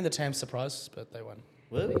 You were in the Tam Surprise birthday one.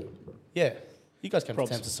 Were we? Yeah, you guys came Props.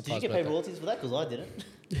 to Tam's Did you Surprise get paid birthday. royalties for that? Because I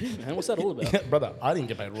didn't. Man, what's that all about? Yeah, brother, I didn't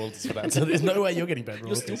get paid royalties for that, so there's no way you're getting paid You're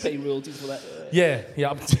royalties. still paying royalties for that. Yeah,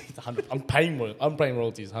 I'm paying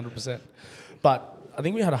royalties, 100%. But I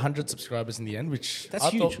think we had 100 subscribers in the end, which That's I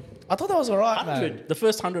huge. I thought that was alright, man. 100? The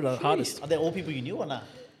first 100 are the hardest. Are they all people you knew or not?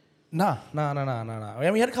 No.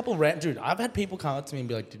 And we had a couple of dude, I've had people come up to me and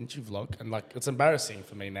be like, didn't you vlog? And like, it's embarrassing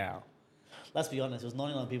for me now. Let's be honest, it was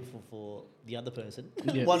 99 people for the other person.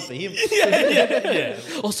 Yeah. 1 for him. Yeah.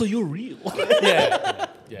 Oh, so you're real.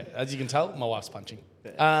 Yeah. As you can tell, my wife's punching.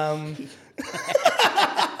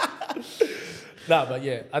 No, but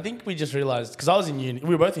yeah, I think we just realised, because I was in uni, we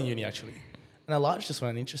were both in uni actually, and our lives just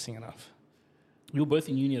weren't interesting enough. We were both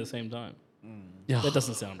in uni at the same time. Yeah. That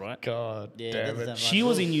doesn't sound right. God Yeah, damn that it. doesn't sound She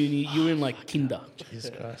was in uni, you were in like kinder. Jesus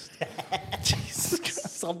Christ.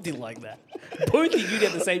 Something like that. Both in uni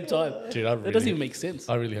at the same time. Dude, I That doesn't even make sense.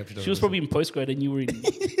 I really hope you don't She was listen. probably in postgrad and you were in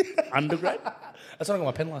undergrad. That's when I got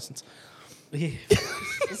my pen license. Yeah,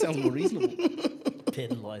 that sounds more reasonable.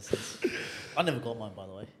 pen license. I never got mine, by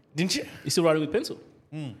the way. Didn't you? You still writing with pencil?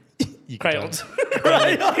 You Crayons.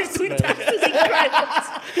 Crayons.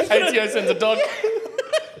 ATO sends a dog.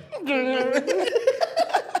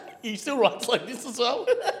 He still writes like this as well.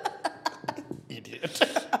 Idiot.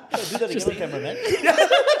 Do that again on camera, man.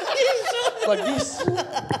 Like this.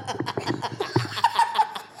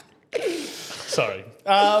 Sorry.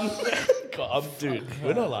 God, dude,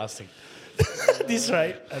 we're not lasting. This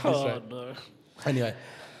rate. At this Oh rate. no. Anyway,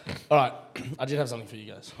 all right. I did have something for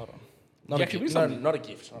you guys. Hold on. Not You a actually gift. bring No, something? not a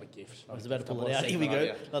gift. Not a gift. I was about to pull I've it got a out. Here we segment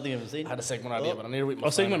go. idea. Nothing I've ever seen. I had a segment idea, but I need to whip my Oh,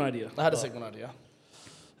 segment phone out. idea. I had a segment idea.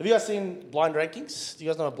 Have you guys seen blind rankings? Do you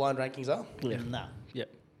guys know what blind rankings are? Yeah. Nah. Yeah.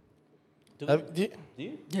 Do, Do you? do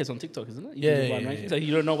you? Yeah, it's on TikTok, isn't it? Yeah, do yeah, blind yeah, rankings. yeah. So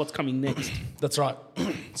you don't know what's coming next. That's right.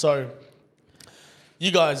 So,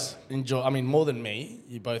 you guys enjoy, I mean, more than me,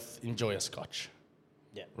 you both enjoy a scotch,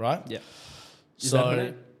 Yeah. right? Yeah. Is So, that her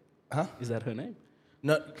name? huh? Is that her name?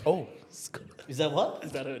 No, oh, Is that what?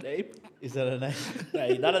 Is that her name? Is that a name?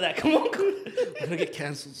 Hey, none of that. Come on. We're gonna get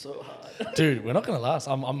cancelled so hard. dude, we're not going to last.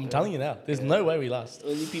 I'm telling you now. There's no way we last.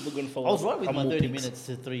 Only people gonna follow. I was right with are my more 30 pinks. minutes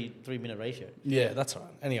to 3-minute ratio. Yeah, that's all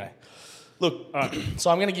right. Anyway, look, all right. So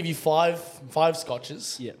I'm going to give you five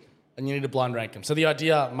scotches. Yeah. And you need to blind rank them. So the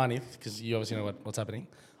idea, Manith, because you obviously know what's happening,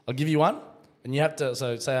 I'll give you one, and you have to,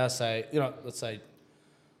 so say, let's say,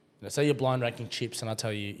 say you're blind ranking chips, and I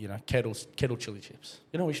tell you, kettle chili chips.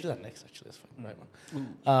 We should do that next, actually. That's a great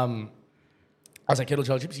one. I say kettle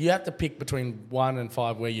chili chips. You have to pick between 1 and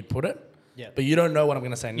 5 where you'd put it. Yeah. But you don't know what I'm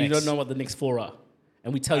going to say next. You don't know what the next 4 are,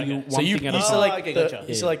 and we tell you one So you thing at a time. select, okay, the, gotcha.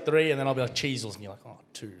 you select 3, and then I'll be like, cheesels, and you're like,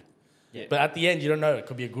 2. Yeah. But at the end, you don't know. It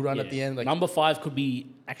could be a good one at the end. Like, number 5 could be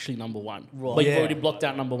actually number 1, Right. but you've Yeah. already blocked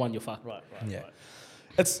out number 1. You're fucked. Right. yeah.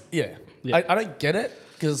 It's, yeah. Yeah. I don't get it,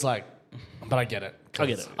 because, but I get it. I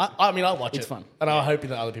get it. I mean, I'll watch It's it. fun. And I'm hoping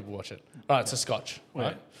that other people watch it. All right, so Scotch,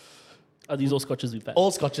 right? Are these all scotches we've had?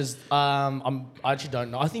 All Scotches. I actually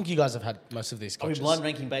don't know. I think you guys have had most of these Are we Scotches. blind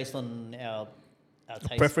ranking based on our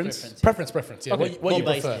taste Preference? Preference. Yeah. Okay. What you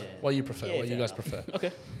Well-based, prefer? yeah. What you prefer? Yeah, What you fair guys enough. prefer?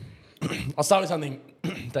 Okay. I'll start with something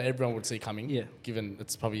that everyone would see coming. Yeah. Given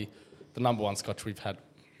it's probably the number one Scotch we've had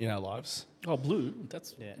in our lives. Oh, blue.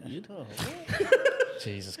 That's Yeah. weird. Oh,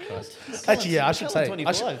 Jesus Christ. Actually, yeah, I should say.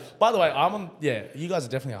 25. By the way, I'm on. Yeah, you guys are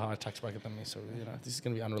definitely a higher tax bracket than me, so this is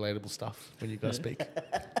going to be unrelatable stuff when you guys speak.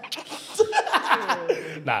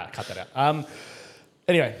 Nah, cut that out.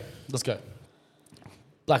 Anyway, let's go.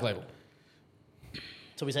 Black Label.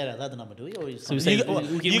 So we say that the number, do we? Or is So we say- You-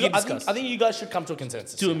 we you- can I, think, discuss. I think you guys should come to a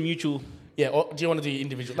consensus. To a mutual. Yeah, or do you want to do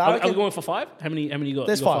individual? No, I Are we reckon- going for 5? How many you got?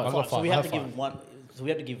 There's You got five. I've got so we five. have I to have give one. So we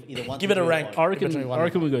have to give either one. Give two, it a three, or rank. five. I reckon. Between one I and-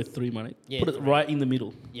 reckon we go 3, mate. Yeah, Put it 3. right in the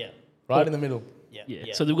middle. Yeah. right in the middle. Yeah.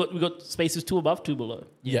 Yeah. So we got spaces 2 above, 2 below.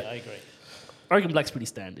 Yeah, Yeah. I agree. I reckon black's pretty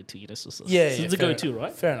standard too. It's just Yeah, it's a fair go-to, enough.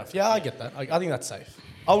 right? Fair enough. Yeah, I get that. I think that's safe.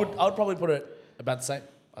 I would probably put it about the same.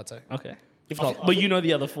 I'd say. Okay. If not, But you know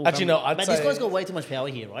the other 4. actually no. I'd Man, say this guy's got way too much power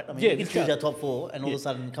here, right? I mean, Yeah, he can this choose guy- our top 4, and all of a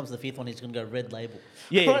sudden comes to the 5th one, he's going to go red label.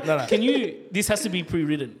 Yeah. No. Can you? This has to be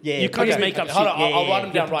pre-written. Yeah, You can't just Okay, make up hold shit. on, I'll write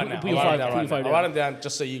them down Yeah, right now. put I'll your write five- them down put right your five now. I'll down. write them down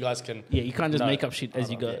just so you guys can. Yeah, you can't just No. make up shit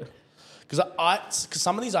as you go. Because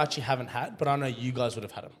some of these I actually haven't had, but I know you guys would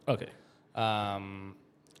have had them. Okay.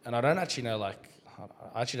 And I don't actually know, I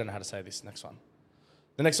actually don't know how to say this next one.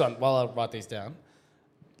 The next one, while I write these down,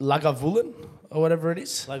 Lagavulin, or whatever it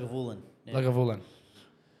is. Lagavulin. Yeah. Lagavulin.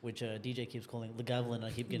 Which DJ keeps calling Lagavulin. I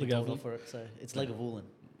keep getting Lagavulin. told off for it, so it's Lagavulin.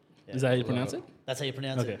 Yeah. Is that how you pronounce it? That's how you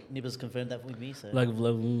pronounce Okay. it. Nibba's confirmed that with me, so.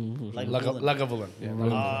 Lagavulin. Lagavulin. Lagavulin. Yeah,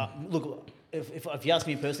 Lagavulin. Look, if you ask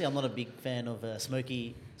me personally, I'm not a big fan of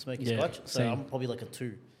smoky Yeah, scotch, so same. I'm probably like a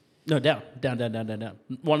 2. No, down.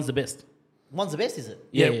 One's the best. One's the best, is it?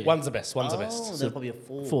 Yeah, one's the best. One's the Oh, best. then probably a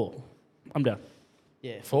 4. 4. I'm down.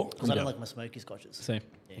 Yeah. 4? Because I Yeah. don't like my smoky scotches. Same.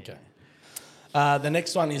 Yeah. Okay. The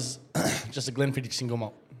next one is just a Glenfiddich single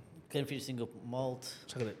malt. Glenfiddich single malt.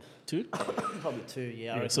 Check it. 2. Probably 2, yeah. I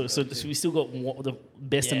Yeah, reckon so so we still got the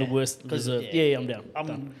best and Yeah, the worst 'cause, dessert. yeah. Yeah, I'm down. I'm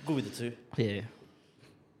Done. good with the 2. Yeah.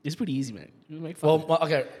 It's pretty easy, man. You make fun. Well,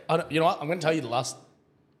 okay. You know what? I'm going to tell you the last.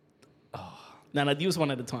 No, give us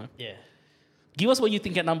one at a time. Yeah. Give us what you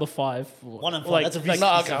think at number 5. 1 and 5. Like- That's a like- risk.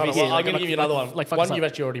 No, It's okay, a hold on. risk. Well, Yeah, I'm like- going to give you another one. like fuck One us you've up.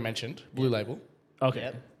 actually already mentioned, Blue Label. Okay.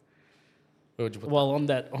 Yep. Where would you put Well, on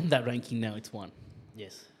that ranking now, it's 1.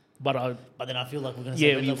 Yes. But But then I feel like we're going to say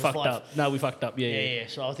yeah, red we level fucked 5. up. No, we fucked up. Yeah, Yeah, yeah. yeah.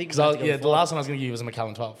 So I think Because the last one I was going to give you was a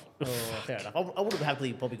Macallan 12. Oh, fair enough. I would have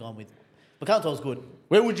happily probably gone with. Macallan 12 is good.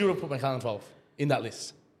 Where would you have put Macallan 12 in that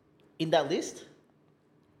list? In that list,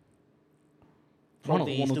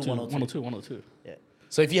 probably still 1 or 2. 1 or 2. Yeah.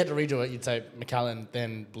 So if you had to redo it, you'd say Macallan,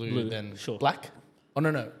 then Blue, Blue, then sure. Black? Oh,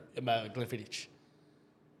 no. Glenfiddich. Is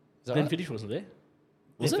that Then right? finish wasn't there.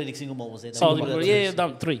 Was Glenfiddich single malt was there. Oh, That was yeah,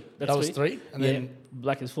 done 3. That's That was 3. And yeah. then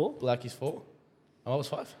Black is 4. Black is 4. And what was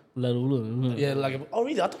 5? Yeah, Yeah, oh,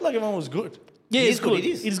 really? I thought Lagavulin was good. It it's is good, good. it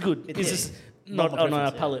is. It is good. It It's is. just Not not my on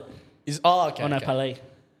our preference, yeah. palate. Okay. On our okay. palate.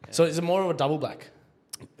 So is it more of a double black?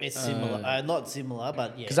 It's similar. Not similar,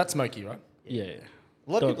 but yeah. Because that's smoky, right? Yeah.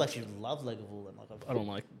 A lot of Don't- people actually love Lagavulin. Like I don't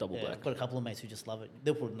like double yeah, black. I've got a couple of mates who just love it.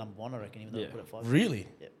 They'll put it number 1, I reckon, even though Yeah. they put it 5. Really?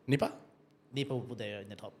 Yeah. Nipper? Nipa will put there in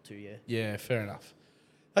the top 2, yeah. Yeah, fair enough.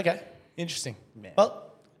 Okay, interesting. Yeah.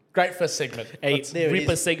 Well, great first segment. Hey, Let's- there it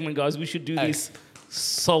Reaper is. segment, guys. We should do Hey. this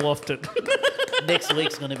so often. Next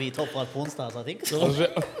week's going to be top 5 porn stars, I think.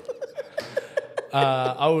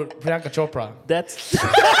 I would Priyanka Chopra. That's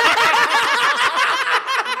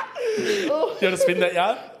Do you want to spin that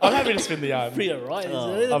yarn? I'm happy to spin the yarn. Priya, right?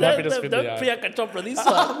 I'm happy to spin the Don't yarn. Priyanka Chopra this one.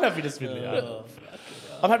 I'm happy to spin the yarn.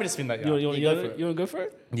 I'm happy to spin that yarn. You You go want for it. to go for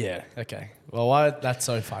it? Yeah, okay. Well, why that's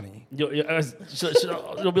so funny. You'll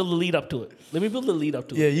build the lead up to it. Let me build the lead up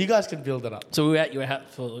to Yeah, it. you guys can build it up. So we were at your house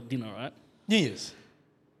for dinner, right? New Year's.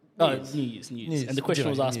 New Year's. Year's. And the question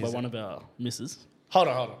Dinner, was asked New by Year's. one of our misses. Hold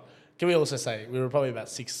on. Can we also say we were probably about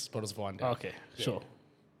 6 bottles of wine down? Okay, sure.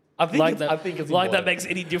 I think Like it's, that, I think it's like that important. makes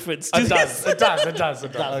any difference. to It this. does. It does. It does.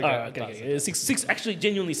 It does. All Okay, right, it okay, does. okay. Six, actually,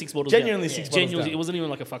 genuinely 6 bottles. Genuinely down. six bottles Genuinely, down. it wasn't even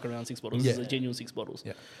like a fuck around 6 bottles. It was Yeah. a genuine 6 bottles.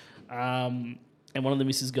 Yeah. And one of the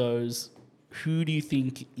misses goes, "Who do you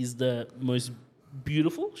think is the most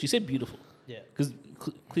beautiful?" She said beautiful Yeah. because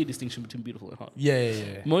clear distinction between beautiful and hot. Yeah.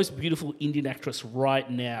 Most beautiful Indian actress right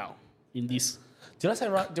now in this. Did I say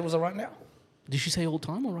right? Was it right now? Did she say all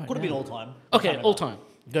time or right Could have now? been all time. Okay, all time.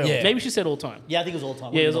 Go Yeah. on. Maybe she said all time. Yeah, I think it was all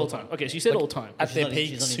time. Yeah, it was all time. Okay, she said all time. At She's their not in- she's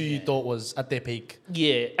peaks, not in- who you yeah. thought was at their peak?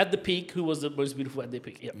 Yeah, at the peak, who was the most beautiful at their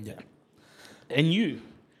peak? Yep. Yeah. And you,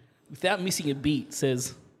 without missing a beat,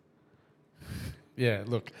 says Yeah,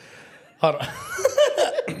 look. Hold on.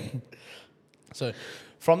 So,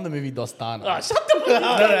 from the movie Dostana. Ah, shut the fuck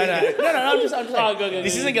up. No, I'm just saying. Oh, go.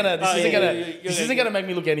 This isn't gonna make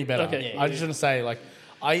me look any better. Okay. I just want to say, like,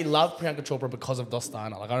 I love Priyanka Chopra because of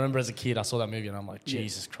Dostana. Like, I remember as a kid, I saw that movie and I'm like,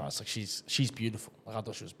 Jesus Christ, like she's beautiful. Like, I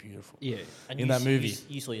thought she was beautiful. Yeah. And In that movie.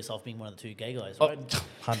 You saw yourself being one of the two gay guys, Oh, right?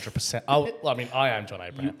 100%. I mean, I am John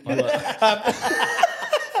Abraham.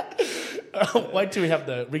 Wait till we have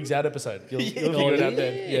the Rigs Out episode. You'll figure it out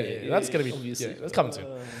then. Yeah. That's going to be, obviously. that's coming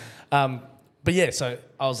soon. But yeah, so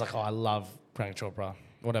I was like, I love Priyanka Chopra,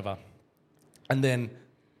 whatever. And then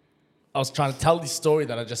I was trying to tell this story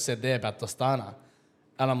that I just said there about Dostana.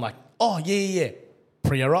 And I'm like, oh, yeah.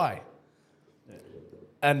 Priya Rai.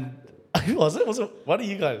 And who was it? One of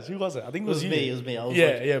you guys? Who was it? I think it was you. It was me. I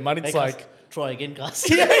was Mine, it's like... Try again, guys.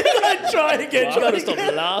 Try again. I'm going to stop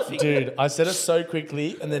laughing. Dude, I said it so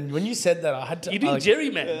quickly, and then when you said that, I had to... You didn't Jerry,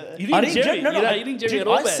 man. You didn't I didn't Jerry. Jerry. You didn't Jerry dude, at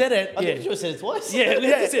all, I man. said it. I think you said it twice. Yeah,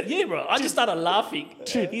 Lefty said, yeah, bro. I just started laughing.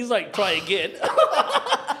 He's like, try again.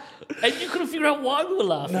 And you couldn't figure out why we were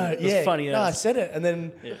laughing. No, It was funny. No, I said it, and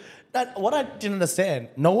then what I didn't understand,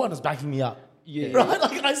 no one was backing me up. Yeah. Right?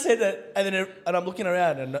 Like, I said it, and then and I'm looking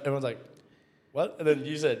around, and everyone's like, what? And then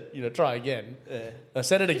you said, try again. I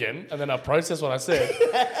said it again, and then I processed what I said.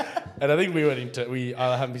 And I think I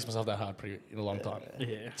haven't missed myself that hard in a long time.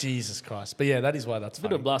 Yeah. Jesus Christ. But yeah, that is why that's Bit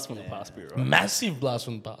funny. of blast from the past, bro. Right? Massive blast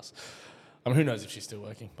from the past. I mean, who knows if she's still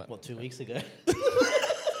working? But What, 2 weeks ago?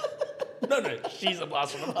 no, she's a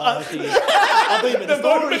blast from the past. I thought you meant the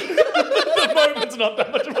story. The moment's not that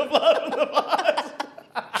much of a blast from the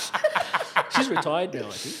past. She's retired now,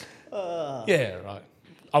 I think. Yeah, right.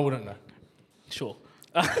 I wouldn't know. Sure.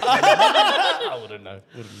 I wouldn't know.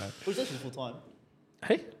 Was that full time?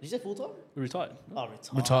 Hey, Did you say full time? retired. Oh,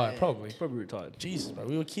 retired. Retired, probably. Probably retired. Jesus, bro.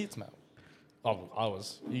 We were kids, man. Oh, I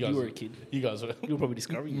was. You guys You were a kid. You guys were You were probably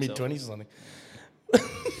discovering yourself. mid-20s or something.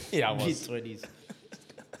 Yeah, I was. Mid-20s.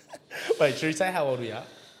 Wait, should we say how old we are?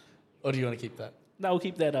 Or do you want to keep that No, we'll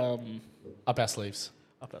keep that up our sleeves?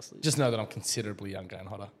 up our sleeves. Just know that I'm considerably younger and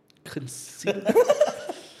hotter. Consider.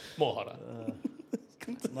 More hotter.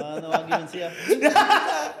 No arguments here.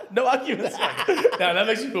 No arguments. No, that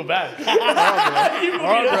makes me feel bad. Oh,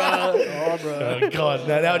 bro. Oh, God.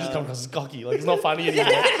 Now I just come across as cocky. Like, it's not funny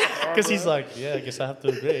anymore. Because he's like, yeah, I guess I have to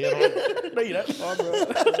agree. No, you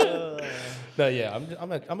don't. No, yeah,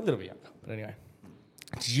 I'm a little bit younger. But anyway.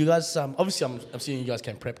 Did you guys, obviously I'm seeing you guys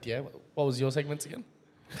came prepped, yeah? What was your segments again?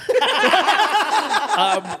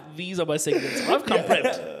 These are my segments. I've come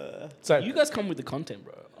prepped. So, You guys come with the content,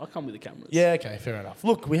 bro. I'll come with the cameras. yeah, okay, fair enough.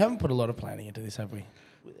 Look, we haven't put a lot of planning into this, have we?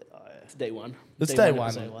 It's day one. It's day one.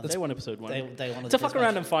 Episode Day one, episode one. Day one of It's a the fuck test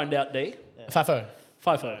around match. and find out day. Fafo.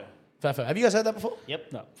 FIFO. Have you guys heard that before?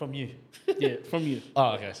 Yep. No. From you. Yeah, from you.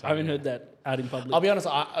 Oh, okay. I haven't heard that out in public. I'll be honest,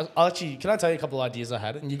 I'll actually, can I tell you a couple of ideas I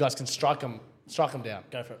had? And you guys can strike them down.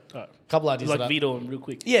 Go for it. All right. A couple of ideas. Like that veto them real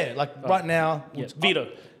quick. yeah, like right now. Yeah. Veto.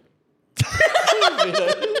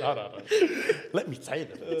 No. Let me say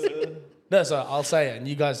them. No, so I'll say it, and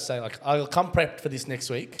you guys say, like, I'll come prepped for this next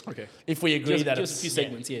week. Okay. If we agree that just it's... a few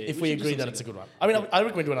segments, yeah. If we should do agree some that it's a segments. good one. I mean, I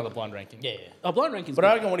reckon we do another blind ranking. Yeah. Our blind rankings. But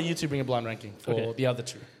I reckon one of you two bring a blind ranking for Okay. the other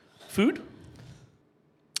two. Food?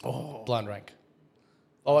 Blind rank.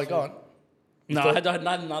 Oh, wait, go on. No, thought- I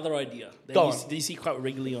had another idea. That Go you on. see- you see quite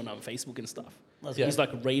regularly on Facebook and stuff. Yeah. It's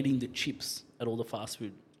like rating the chips at all the fast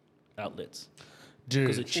food outlets. Dude.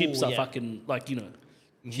 Because the chips Ooh, are yeah. fucking, like,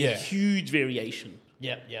 Yeah. huge variation.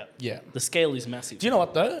 Yeah. Yeah. The scale is massive. Do you know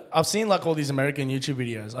what, though? I've seen, like, all these American YouTube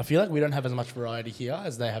videos. I feel like we don't have as much variety here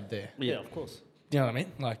as they have there. Yeah, of course. Do you know what I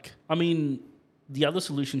mean? Like... I mean, the other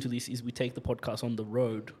solution to this is we take the podcast on the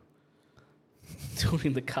road, do it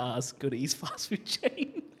in the cars, go to East fast food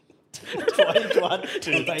chain. Try to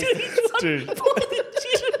taste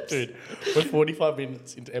it. Dude, we're 45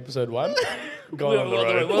 minutes into episode 1. Going on the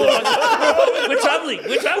road. We're traveling.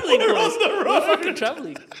 We're traveling, boys. We're fucking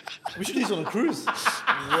traveling. We should do this on a cruise.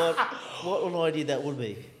 What an idea that would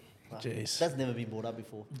be. Jeez. That's never been brought up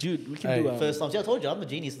before. Dude, we can Hey. do First time. See, I told you, I'm the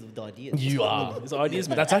genius of the ideas. You are. It's ideas,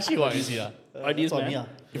 man. That's actually why he's here. Ideas, That's why I'm man.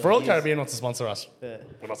 here. If Royal Caribbean wants to sponsor us, Yeah.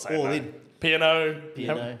 we're not saying All no. in. P&O.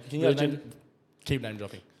 P&O. Can you guys Virgin. keep name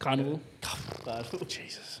dropping? Carnival.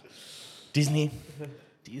 Jesus. Disney.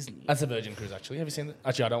 Disney. That's a Virgin cruise, actually. Have you seen that?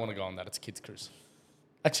 Actually, I don't want to go on that. It's a kids' cruise.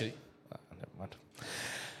 Actually, never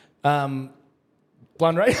mind.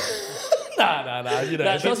 Blind rate? Nah. You know.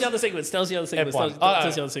 Nah, tell us the other segments. Tell us the other segments. F1. Tell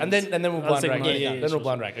us the other segments. And then we'll Other blind segment, rank. yeah, Then sure, we'll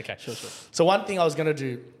blind rank. Okay. Sure. So one thing I was going to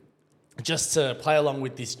do, just to play along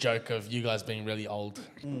with this joke of you guys being really old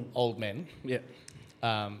men, Yeah.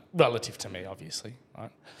 relative to me, obviously,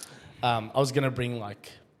 right? I was going to bring,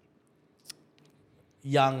 like,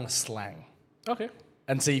 young slang Okay.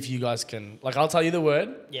 and see if you guys can. Like, I'll tell you the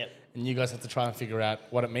word, Yeah. and you guys have to try and figure out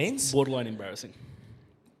what it means. Borderline embarrassing.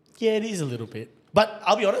 Yeah, it is a little bit. But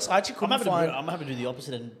I'll be honest, I actually I'm couldn't happy, find. I'm happy to do the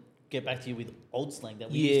opposite and get back to you with old slang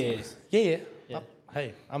that we Yeah. used to use. Yeah. Yeah.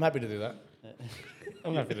 Hey, I'm happy to do that.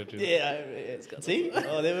 I'm happy to do that. Yeah. See?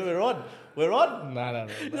 Oh, there we're on. We're on. No.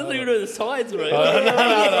 He doesn't even know the sides, bro. No.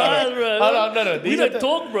 We These don't have to-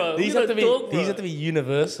 talk, bro. These We have to don't be. talk, bro. These have to be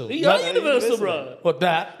universal. They are universal, bro. What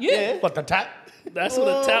that? Yeah. What the tap? That's what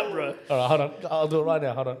a tap, bro. All right, hold on. I'll do it right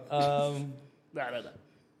now. Hold on. No.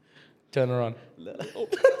 Turn her on.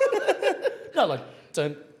 No, like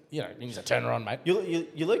turn. You know, you need to turn her on, mate.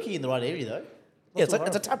 You're low-key in the right area, though. Yeah, it's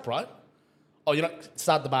a tap, right? Oh, you know,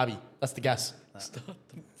 start the Barbie. That's the gas.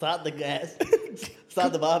 Start the gas.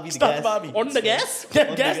 Start the Barbie. Start the gas. Barbie. On the gas?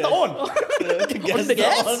 Yeah, gas the on. On the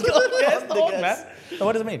gas? Gas the on, man. So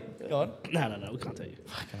what does it mean? Go on. No, we can't tell you.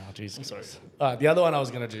 Fucking hell, Jesus. I'm sorry. All right, the other one I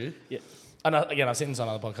was gonna do. Yeah. And again, I've seen this on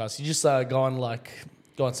other podcasts. You just go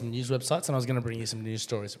on some news websites, and I was going to bring you some news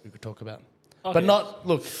stories that we could talk about, but Okay. not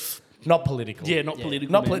political. Yeah, not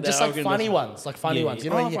political. Not man. just They're like arguing funny about- ones, like funny Yeah, ones. yeah. You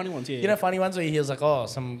know, Funny ones, yeah. You know, funny ones where he hears like, oh,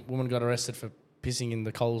 some woman got arrested for pissing in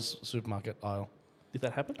the Coles supermarket aisle. Did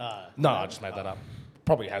that happen? No, I just made that up.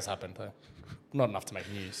 Probably has happened though. Not enough to make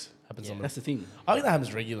news. Happens on the. That's the thing. I think that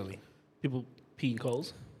happens regularly. People pee in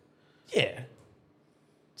coals. Yeah.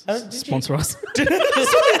 Sponsor us.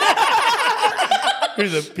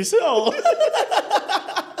 Who's a pisser? Oh.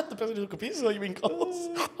 The person who took a piss, or you mean Coles?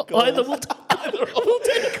 Either we'll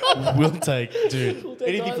take a We'll take, dude.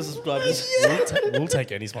 Anything for subscribers. We'll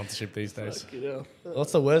take any sponsorship these days. You know.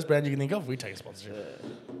 What's the worst brand you can think of? We take a sponsorship.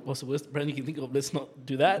 What's the worst brand you can think of? Let's not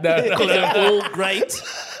do that. No, no, Because they're all great.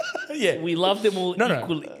 Yeah. We love them all No.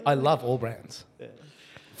 equally. I love all brands.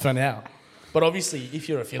 For now. But obviously, if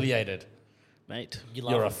you're affiliated, Mate.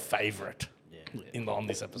 you're a favourite on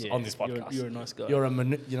this episode, Yeah, on this podcast. You're a nice guy.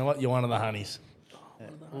 You know what? You're one of the honeys.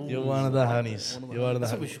 You're one of the honeys. You're one of the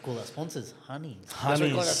That's what we honeys. should call our sponsors. Honeys. That's what we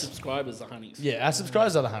call our Honeys. subscribers, the honeys. Yeah, our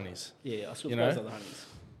subscribers are the honeys. Yeah, our subscribers know? are the honeys.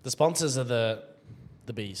 The sponsors are the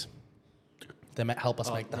bees. They help us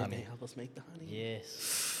make the They honey. help us make the honey.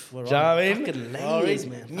 Yes. We're Do you know what on. I mean? Fucking layers,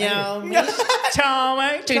 man. Meow.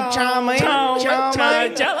 Charming. Chan.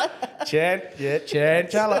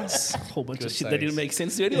 Whole bunch Good of shit that sayings. didn't make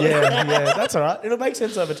sense to anyone. Yeah, that's all right. It'll make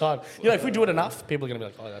sense over time. You know, if we do it enough, people are going to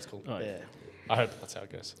be like, oh, that's cool. Oh, yeah. Yeah. I hope that's how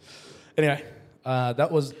it goes. Anyway,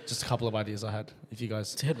 that was just a couple of ideas I had. If you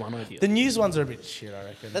guys, I had one idea. the news ones are a bit shit, I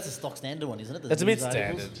reckon. That's a stock standard one, isn't it? The That's a bit news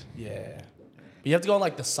articles? standard. Yeah, but you have to go on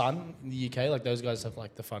like the Sun in the UK. Like those guys have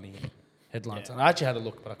like the funny headlines. Yeah. And I actually had a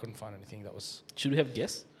look, but I couldn't find anything that was. Should we have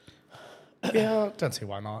guests? Yeah, don't see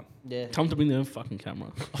why not. Yeah. Tell them to bring their own fucking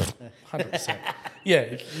camera. 100%. Yeah,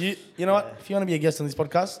 if you know what? If you want to be a guest on this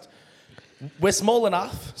podcast, we're small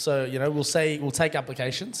enough, so you know we'll take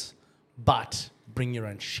applications, but bring your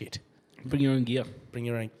own shit. Bring your own gear. Bring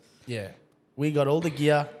your own. Yeah, we got all the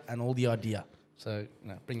gear and all the idea, so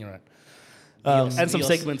no, bring your own. And some Bios.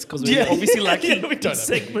 segments because we're obviously lacking we don't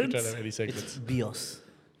segments. have any segments. Bios.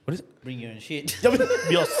 What is it? Bring your own shit. Bios.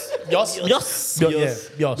 Bios. Bios. Bios. Yeah,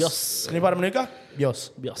 Bios. Bios. Anybody Manuka? Bios.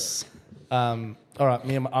 Bios. All right,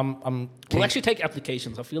 me. I'm. We'll actually take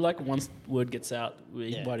applications. I feel like once word gets out, we're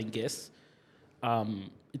Yeah. inviting guests.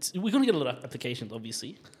 We're gonna get a lot of applications,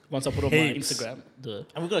 obviously. Once I put on my Heaps. Instagram, And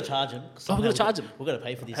we've got to charge them. Oh, we've got to charge them. We've got to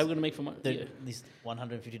pay for this. How are we gonna make for money? Yeah, These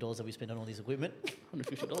 $150 that we spend on all this equipment.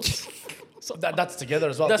 $150. That's together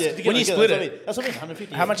as well. That's Yeah. together. When you Yeah, split that's it, That's what I mean,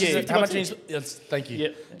 150. how much is Yeah, it? How much yeah. is yes, thank you. Yeah.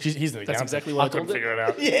 He's the That's accountant. exactly why I couldn't told figure it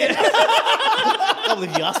out. I can't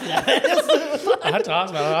believe you asked me that. I had to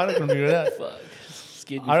ask, man. I couldn't figure it out. Fuck.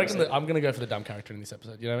 Scared you I for a reckon second. that I'm going to go for the dumb character in this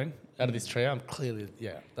episode. You know what I mean? Out of this trio, I'm clearly,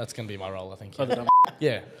 that's going to be my role, I think. Oh, the dumb-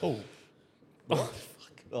 Yeah. Oh,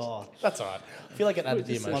 Oh, that's all right. I feel like it added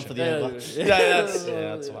the one emotion. for the over.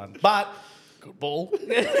 That's fine. But, good ball.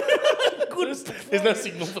 Good. There's no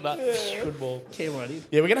signal for that. Good ball. Came right in.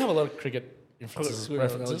 Yeah, we're going to have a lot of cricket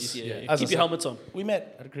references. Yeah. As I Keep said, your helmets on. We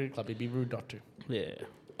met at a cricket club. It'd be rude not to. Yeah.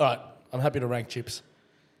 All right. I'm happy to rank chips.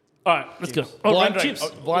 All right, let's go. Oh, Blind rank rank,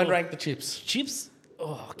 chips. blind rank the chips. Chips?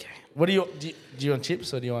 Oh, okay. What do you want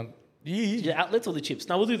chips or do you want... The outlets or the chips?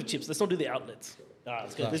 No, we'll do the chips. Let's not do the outlets. all right,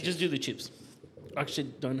 let's go. Let's just do the chips. I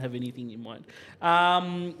actually don't have anything in mind.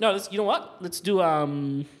 No, you know what? Let's do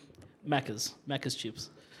Macca's. Macca's chips.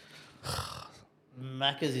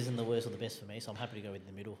 Macca's isn't the worst or the best for me, so I'm happy to go in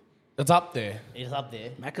the middle. It's up there. It's up there.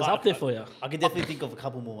 Macca's But up there for you. I can definitely think of a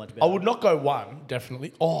couple more much better. I would not go one,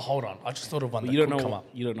 definitely. Oh, hold on. I just thought of one that You don't could know. come up.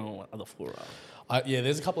 You don't know what other four are. Yeah,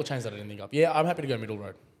 there's a couple of chains that I didn't think of. Yeah, I'm happy to go middle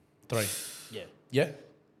road. 3. Yeah. Yeah?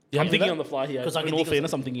 Yeah, I'm do thinking that? on the fly here. Because I In can all think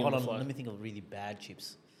fairness, of, I'm thinking on hold the fly. Let me think of really bad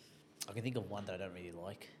chips. I can think of one that I don't really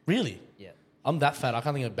like. Really? Yeah. I'm that fat. I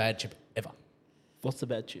can't think of a bad chip ever. What's the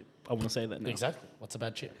bad chip? I want to say that now. Exactly. What's a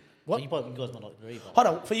bad chip? Well, What? you guys might not agree, but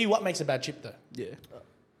Hold on. For you, what makes a bad chip though? Yeah.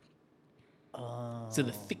 So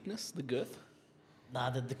the thickness, the girth,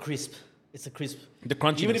 the crisp. It's the crisp. the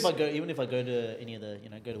crunchiness. Even if I go to any of the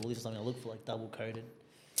go to Woolies or something, I look for like double coated.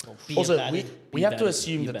 Or beer Also, battered. we have to battered,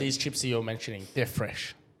 assume be that battered. these chips that you're mentioning, they're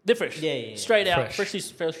fresh, They're fresh. Yeah. Straight out, Fresh. freshly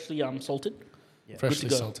salted. Yeah. freshly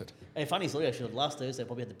go. salted. Hey, funny story actually. Last Thursday, I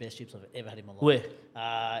probably had the best chips I've ever had in my life. Where?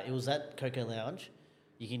 It was at Coco Lounge.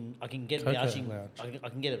 I can get Coco vouching. Lounge. I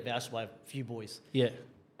can get it vouched by a few boys, Yeah.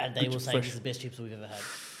 and they Good, were saying fresh. this is the best chips we've ever had.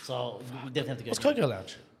 So we definitely have to go. What's there. Coco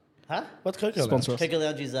Lounge? Huh? What's Coco Sponsor Lounge? us. Coco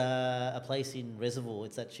Lounge is a place in Reservoir.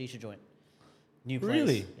 It's that shisha joint. New place.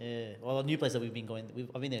 Really? Yeah. Well, a new place that we've been going.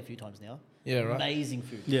 I've been there a few times now. Yeah, right. Amazing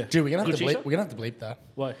food. Yeah. Dude, we're gonna have Good to bleep. shisha? We're gonna have to bleep that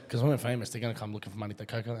Why? because when we're famous, they're gonna come looking for money at the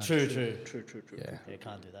Coco Lounge. True. True. Yeah. Yeah,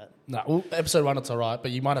 can't do that. No, well, episode 1 it's alright, but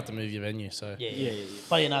you might have to move your venue. So Yeah.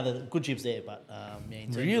 But the good chips there. But yeah, in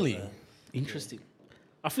terms of, Really? Interesting.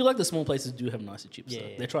 I feel like the small places do have nicer chips. Yeah, though.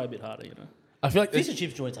 yeah. They try a bit harder, you know. I feel like fish and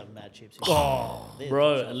chips joints have mad chips. They're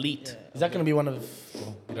Bro, top shelf. elite. Yeah. is that gonna be one of?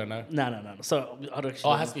 Well, you don't know. No. So I don't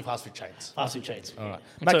actually. Oh, it has to be fast food chains. Fast food chains. All right.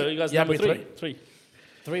 So you guys happy number with three.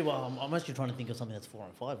 Three. Well, I'm actually trying to think of something that's 4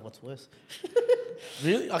 and 5. What's worse?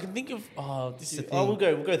 Really? I can think of. Oh, this is the thing. Oh, we'll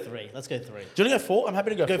go 3. Let's go 3. Do you want to go 4? I'm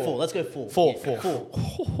happy to go, Go 4. 4. Let's go 4. Four, Yeah,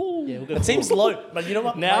 four. Yeah, we'll go It seems low, but you know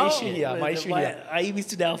what? Now, my issue here. my aim is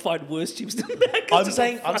to now find worse chips than that. 'cause I'm it's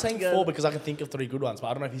saying not fucking 4 because I can think of 3 good ones, but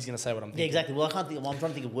I don't know if he's gonna say what I'm Yeah, thinking. exactly. Well, I can't think. I'm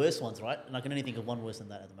trying to think of worse ones, right? And I can only think of one worse than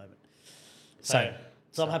that at the moment. Same.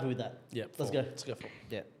 So I'm happy with that. Yeah. Let's 4. go. Let's go 4.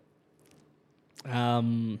 Yeah.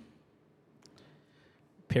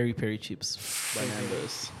 Peri peri chips by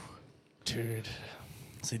Nando's. Dude.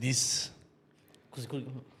 See this. Because it could.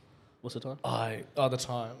 What's the time? The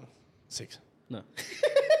time 6. No,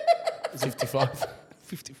 55.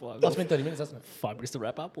 55. That's been 30 minutes, hasn't it? 5 minutes to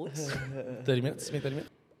wrap up, boys. 30 minutes. It's been 30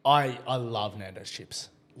 minutes. I love Nando's chips.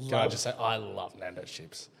 Can I Love. just say I love Nando's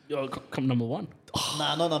chips? Yo, come number 1.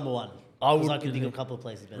 Nah, not number 1. I Because would I can think of a couple of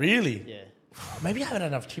places better. Really? Yeah. Maybe I haven't had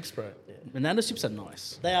enough chips, bro. Nando's chips are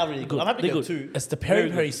nice. They are really good. Good. I'm happy to They're go good. 2. It's the peri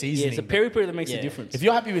Very peri good. seasoning. Yeah, it's the peri peri that makes Yeah. the difference. If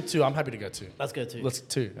you're happy with 2, I'm happy to go 2. Let's go 2. Let's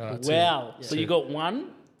 2. All right, 2. Wow. So 2. you got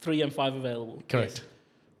 1, 3, and 5 available. Correct.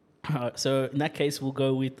 Alright, so in that case, we'll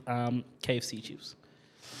go with KFC chips.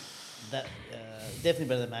 That definitely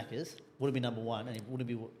better than Macca's. Would have been number 1, and it wouldn't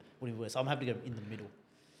be worse. I'm happy to go in the middle.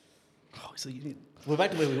 Oh, so you need We're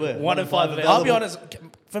back to where we were. 1 and 5 available. I'll be honest.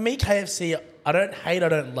 For me, KFC, I don't hate, I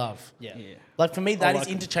don't love. Yeah. Yeah. Like for me, that like is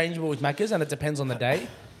it. interchangeable with Macca's, and it depends on the day.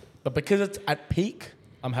 But because it's at peak,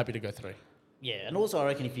 I'm happy to go 3. Yeah, and also I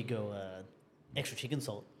reckon if you go extra chicken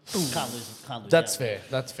salt, can't lose. That's out. fair.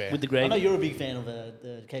 That's fair. with the I know gravy. you're a big fan of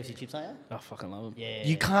the KFC chips, aren't you? I fucking love them. Yeah.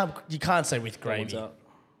 You can't say with That one's gravy. out.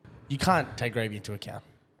 You can't take gravy into account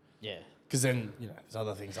Yeah. because then there's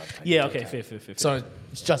other things I take. Yeah, into okay, account. fair. So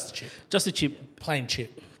it's just a chip, Just a chip. plain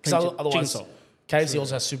chip. Plain Because chip. Chicken otherwise, salt. KFC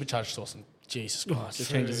also has supercharged sauce, and Jesus Oh, Christ, it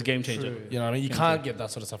changes. It's a game changer. True. you know what I mean? You can't get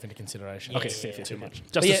that sort of stuff into consideration. Okay, Yeah, fair. too much.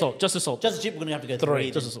 Just But the yeah, salt. Just the salt. Just a chip, we're gonna have to go 3.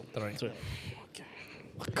 3. Just the salt. 3. 3.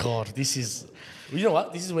 Oh, God, this is. You know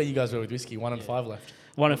what? This is where you guys were with whiskey. 1 and 5 left.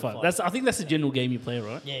 1 and 5. I think that's the general game you play,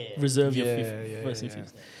 right? Yeah. Reserve your Yeah, fifth, yeah, first and yeah.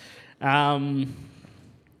 fifth.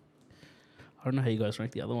 I don't know how you guys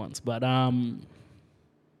rank the other ones, but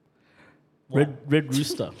Red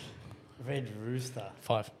Rooster. Red Rooster.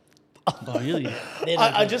 5. Oh, really? They're no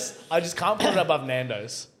I good. just can't put it above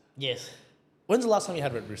Nando's. Yes. When's the last time you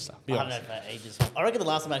had Red Rooster? Be I haven't honest. had it for ages. I reckon the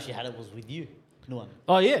last time I actually had it was with you. No one.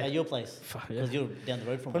 Oh, At yeah. your place. Fuck, yeah. Because you're down the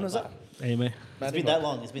road from When one, was but that? Hey, man. It's been that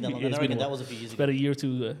long. It's been that long. Yeah, And it's I been reckon a that while. was a few years It's ago. about a year or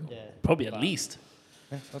two ago. Yeah. Probably at least.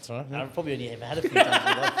 Yeah, that's all right. I Yeah. probably only ever had it a few times in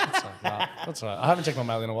my life. That's all right. I haven't checked my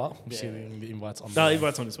mail in a while. I'm seeing the invites on. No, the-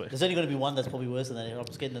 invites on this way. There's only going to be one that's probably worse than that.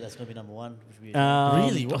 I'm scared that that's going to be number 1. Which would be,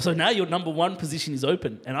 Really? What? So now your number 1 position is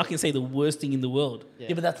open, and I can say the worst thing in the world.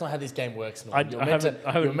 Yeah, but that's not how this game works. No. I You're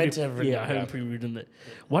haven't meant to have written yeah, I it haven't down. pre-written it.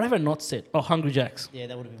 What have I not said? Oh, Hungry Jacks. yeah,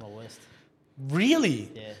 that would have been my worst.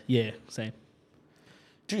 Really? Yeah. Yeah, same.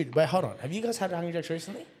 Dude, wait, hold on. Have you guys had Hungry Jacks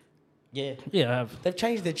recently? Yeah. Yeah, I have. They've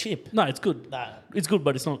changed their chip. No, it's good. Nah. It's good,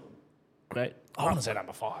 but it's not great. I want to say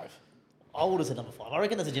number 5. I would have said number 5. I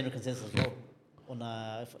reckon that's a general consensus as well.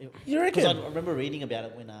 You reckon? Because I remember reading about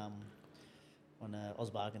it when on Oz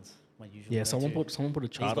Bargains, my usual. Yeah, someone go-to. put a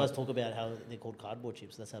These chart guys up. talk about how they're called cardboard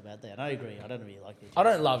chips. That's how bad they are. And I agree. I don't really like these. I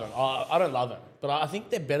don't love them. I don't love them, but I think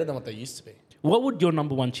they're better than what they used to be. What would your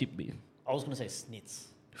number 1 chip be? I was going to say Snits.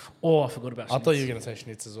 Oh, I forgot about. I thought you were going to say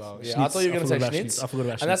Schnitz as well. Yeah, I Schnitz. thought you were going to say I forgot about Schnitz. Schnitz. I forgot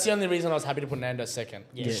about And that's Schnitz. the only reason I was happy to put Nando's second.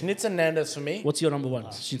 Yeah. Schnitz and Nando's for me. What's your number one?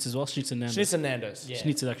 Schnitz as well. Schnitz and Nando's. Schnitz and Nando's. Yeah.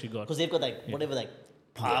 Schnitz is actually good. Because they've got like whatever like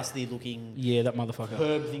parsley looking Yeah, that motherfucker.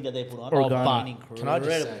 herb thing that they put on. Oregano. But Can I just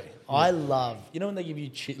incredible. say, I love, you know when they give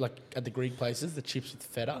you, like at the Greek places, the chips with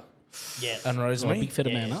feta Yeah. and Oh, rosemary? big feta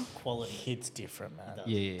yeah, man, huh? quality. Hits different, man. does.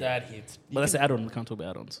 Yeah. That hits. But that's the add-on. We can't talk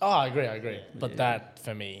about add-ons. Oh, I agree. But that,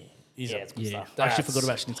 for me, is Yeah, a it's good Yeah, stuff. I actually That's forgot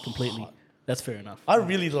about Schnitz completely. That's fair enough. I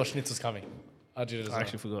really thought Schnitz was coming. I did as well. I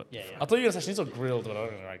actually forgot. Yeah, I thought you were going to say Schnitz or grilled, but I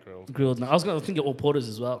don't like grilled. Grilled. No, I was going to think of all porters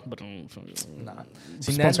as well, but Nah. Sponsor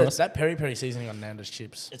See, Nando's, us. that peri-peri seasoning on Nando's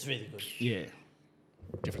chips, It's really good. yeah.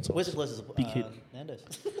 different sauce. Where's the closest? Big hit. Nando's.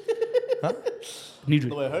 Nudry.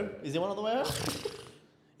 The way home? Is there one on the way home?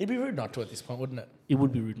 It'd be rude not to at this point, wouldn't it? It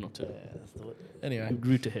would be rude not to. Yeah, let's do it. Anyway. It would be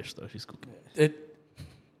rude to Hesh though. She's cooking.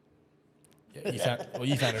 You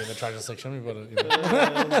found her in the treasure section. We've got it. You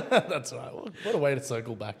know. That's all right. What a way to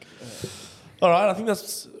circle back. All right, I think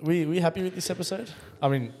that's... We happy with this episode? I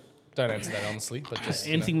mean, don't answer that honestly, but just...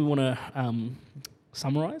 Anything we want to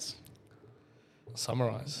summarize?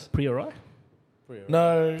 Summarize. Pre-RI?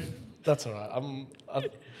 No, that's all right.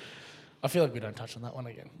 I feel like we don't touch on that one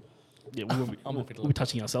again. Yeah, we'll I'm happy to be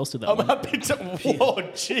touching ourselves to that I'm one. happy to... Whoa,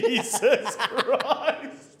 Jesus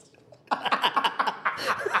Christ.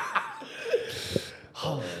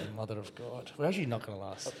 Holy mother of God. We're actually not going to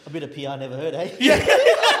last. A bit of PR never heard, eh?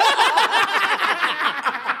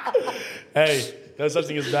 Hey, no such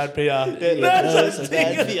thing as bad PR. no No such such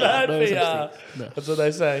thing bad as PR. bad No such PR. thing. No. That's what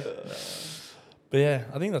they say. But yeah,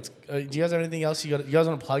 I think that's... do you guys have anything else? You guys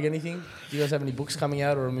want to plug anything? Do you guys have any books coming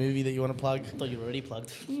out or a movie that you want to plug? I thought you were already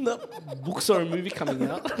plugged. No. Books or a movie coming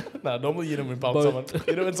out? No, normally you know when Both. someone...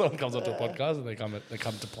 You know when someone comes onto a podcast and they come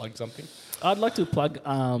to plug something? I'd like to plug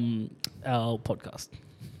our podcast.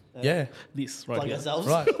 Yeah. This right Plug here. ourselves.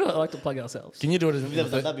 Right. I'd like to plug ourselves. Can you do it? We've never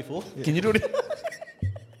done that before. Can you do it?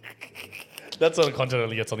 That sort of content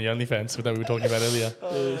only gets on the OnlyFans that we were talking about earlier.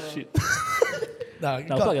 Shit. No,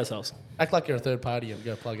 No, plug ourselves. act like you're a third party and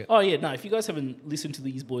go plug it. Oh yeah, no. If you guys haven't listened to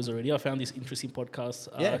these boys already, I found this interesting podcast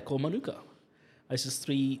Yeah. called Manuka. It's just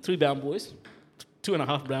three brown boys,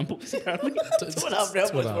 2.5 brown boys apparently, 2.5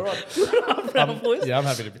 round boys, we're on. 2.5 brown boys Yeah, I'm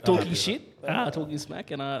happy to be talking shit, talking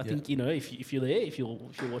smack, and I think if you're there, if you're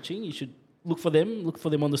watching, you should look for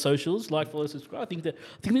them on the socials, like, follow, subscribe. I think they're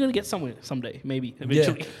gonna get somewhere someday, maybe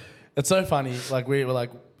eventually. Yeah. It's so funny. Like we were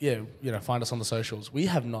like, find us on the socials. We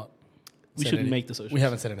have not. We said shouldn't make the socials. We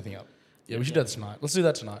haven't set anything up. Yeah, we should do that tonight. Let's do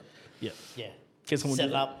that tonight. Yeah, Yeah. get someone Set to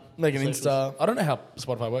it do that. up. Make an socials. Insta. I don't know how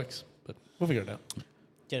Spotify works, but we'll figure it out.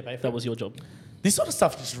 Get it paid for That it. was your job. This sort of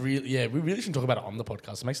stuff just really, we really shouldn't talk about it on the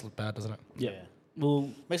podcast. It makes it look bad, doesn't it? Yeah, Yeah.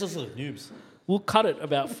 Makes us look noobs. we'll cut it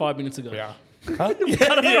about 5 minutes ago. Yeah. Huh?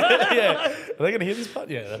 yeah. Are they going to hear this part?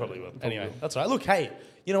 Yeah, they probably will. Anyway, that's all right. Look, hey,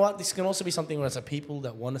 you know what? This can also be something where it's like people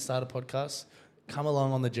that want to start a podcast, come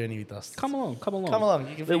along on the journey with us. Come along. Come along.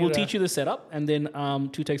 You can We'll figure it teach you the setup, and then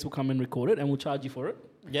Two Takes will come and record it, and we'll charge you for it.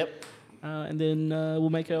 Yep. And then we'll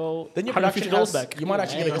make our Then your production $150 house, back. you might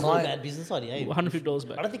actually get a That's not client. bad business idea. eh? $150 I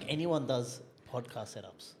back. don't think anyone does podcast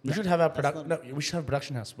setups. We should have our That's production. No, we should have a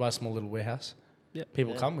production house. Buy a small little warehouse. Yeah.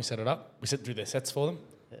 People Yeah. come, we set it up. We do their sets for them.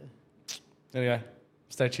 Yeah. Anyway,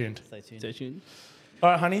 stay tuned. Stay tuned. Stay tuned. All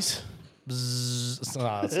right, honeys. Bzzz.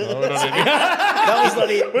 Nah, it's not, we're not ending. That was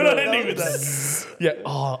not it. We're not ending with that. Yeah.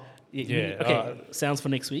 Oh. Yeah. Yeah, Okay. Sounds for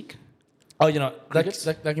next week. Oh, you know Crickets?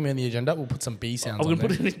 that can be on the agenda. We'll put some B sounds. I'm on going to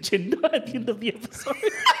there. put an agenda at the end of the episode.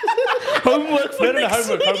 Homework for No, next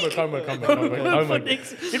week. homework. For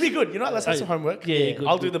next- It'd be good. You know what? Let's have some homework. Yeah, good,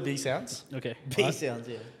 I'll good. do the B sounds. Okay. B sounds,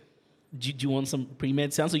 yeah. Do you want some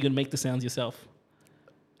pre-made sounds, or you going to make the sounds yourself?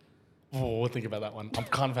 Oh, we'll think about that one. I'm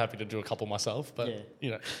kind of happy to do a couple myself, but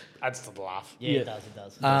Yeah. adds to the laugh. Yeah, Yeah. it does, it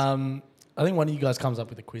does. I think one of you guys comes up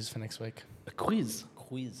with a quiz for next week. A quiz.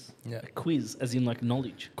 Quiz. Yeah. A quiz, as in like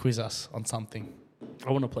knowledge. Quiz us on something.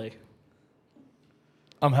 I want to play.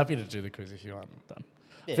 I'm happy to do the quiz if you want. Done.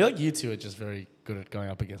 Yeah. I feel like you two are just very good at going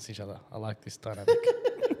up against each other. I like this dynamic.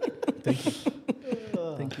 Thank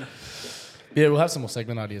you. Yeah, we'll have some more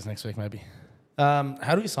segment ideas next week, maybe.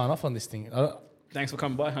 How do we sign off on this thing? Thanks for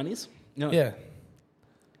coming by, honeys. No. Yeah.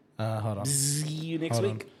 Hold on. See you next Hold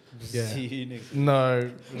on. week. Yeah. See you next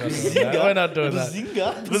No, we're not doing that.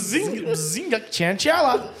 Zinga. Bazinga,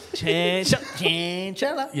 chanchala.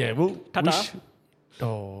 Chanchala. Yeah, we'll. Ta-ta.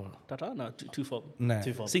 Oh, Tata? No, twofold. nah.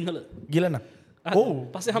 Twofold. Single. Gila na. Oh,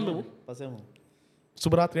 Passe humble. Pasemos.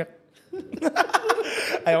 Subratria.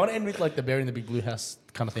 Hey, I want to end with like the Bear in the Big Blue House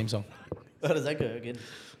kind of theme song. How does that go again?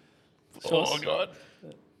 Oh God.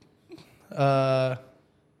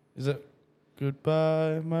 Is it?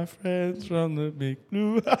 Goodbye, my friends from the big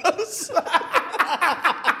blue house. All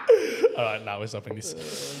right, now we're stopping this.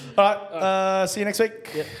 All right, see you next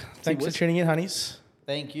week. Yep. Thanks for tuning in, honeys.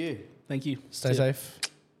 Thank you. Thank you. Stay safe.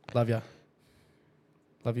 Love ya.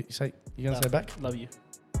 Love you. You gonna say it back? Love you.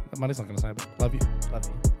 Money's not gonna say it back. Love you. Love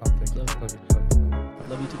you. Oh, thank you. Love Love you. Love you.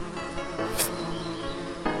 Love you too.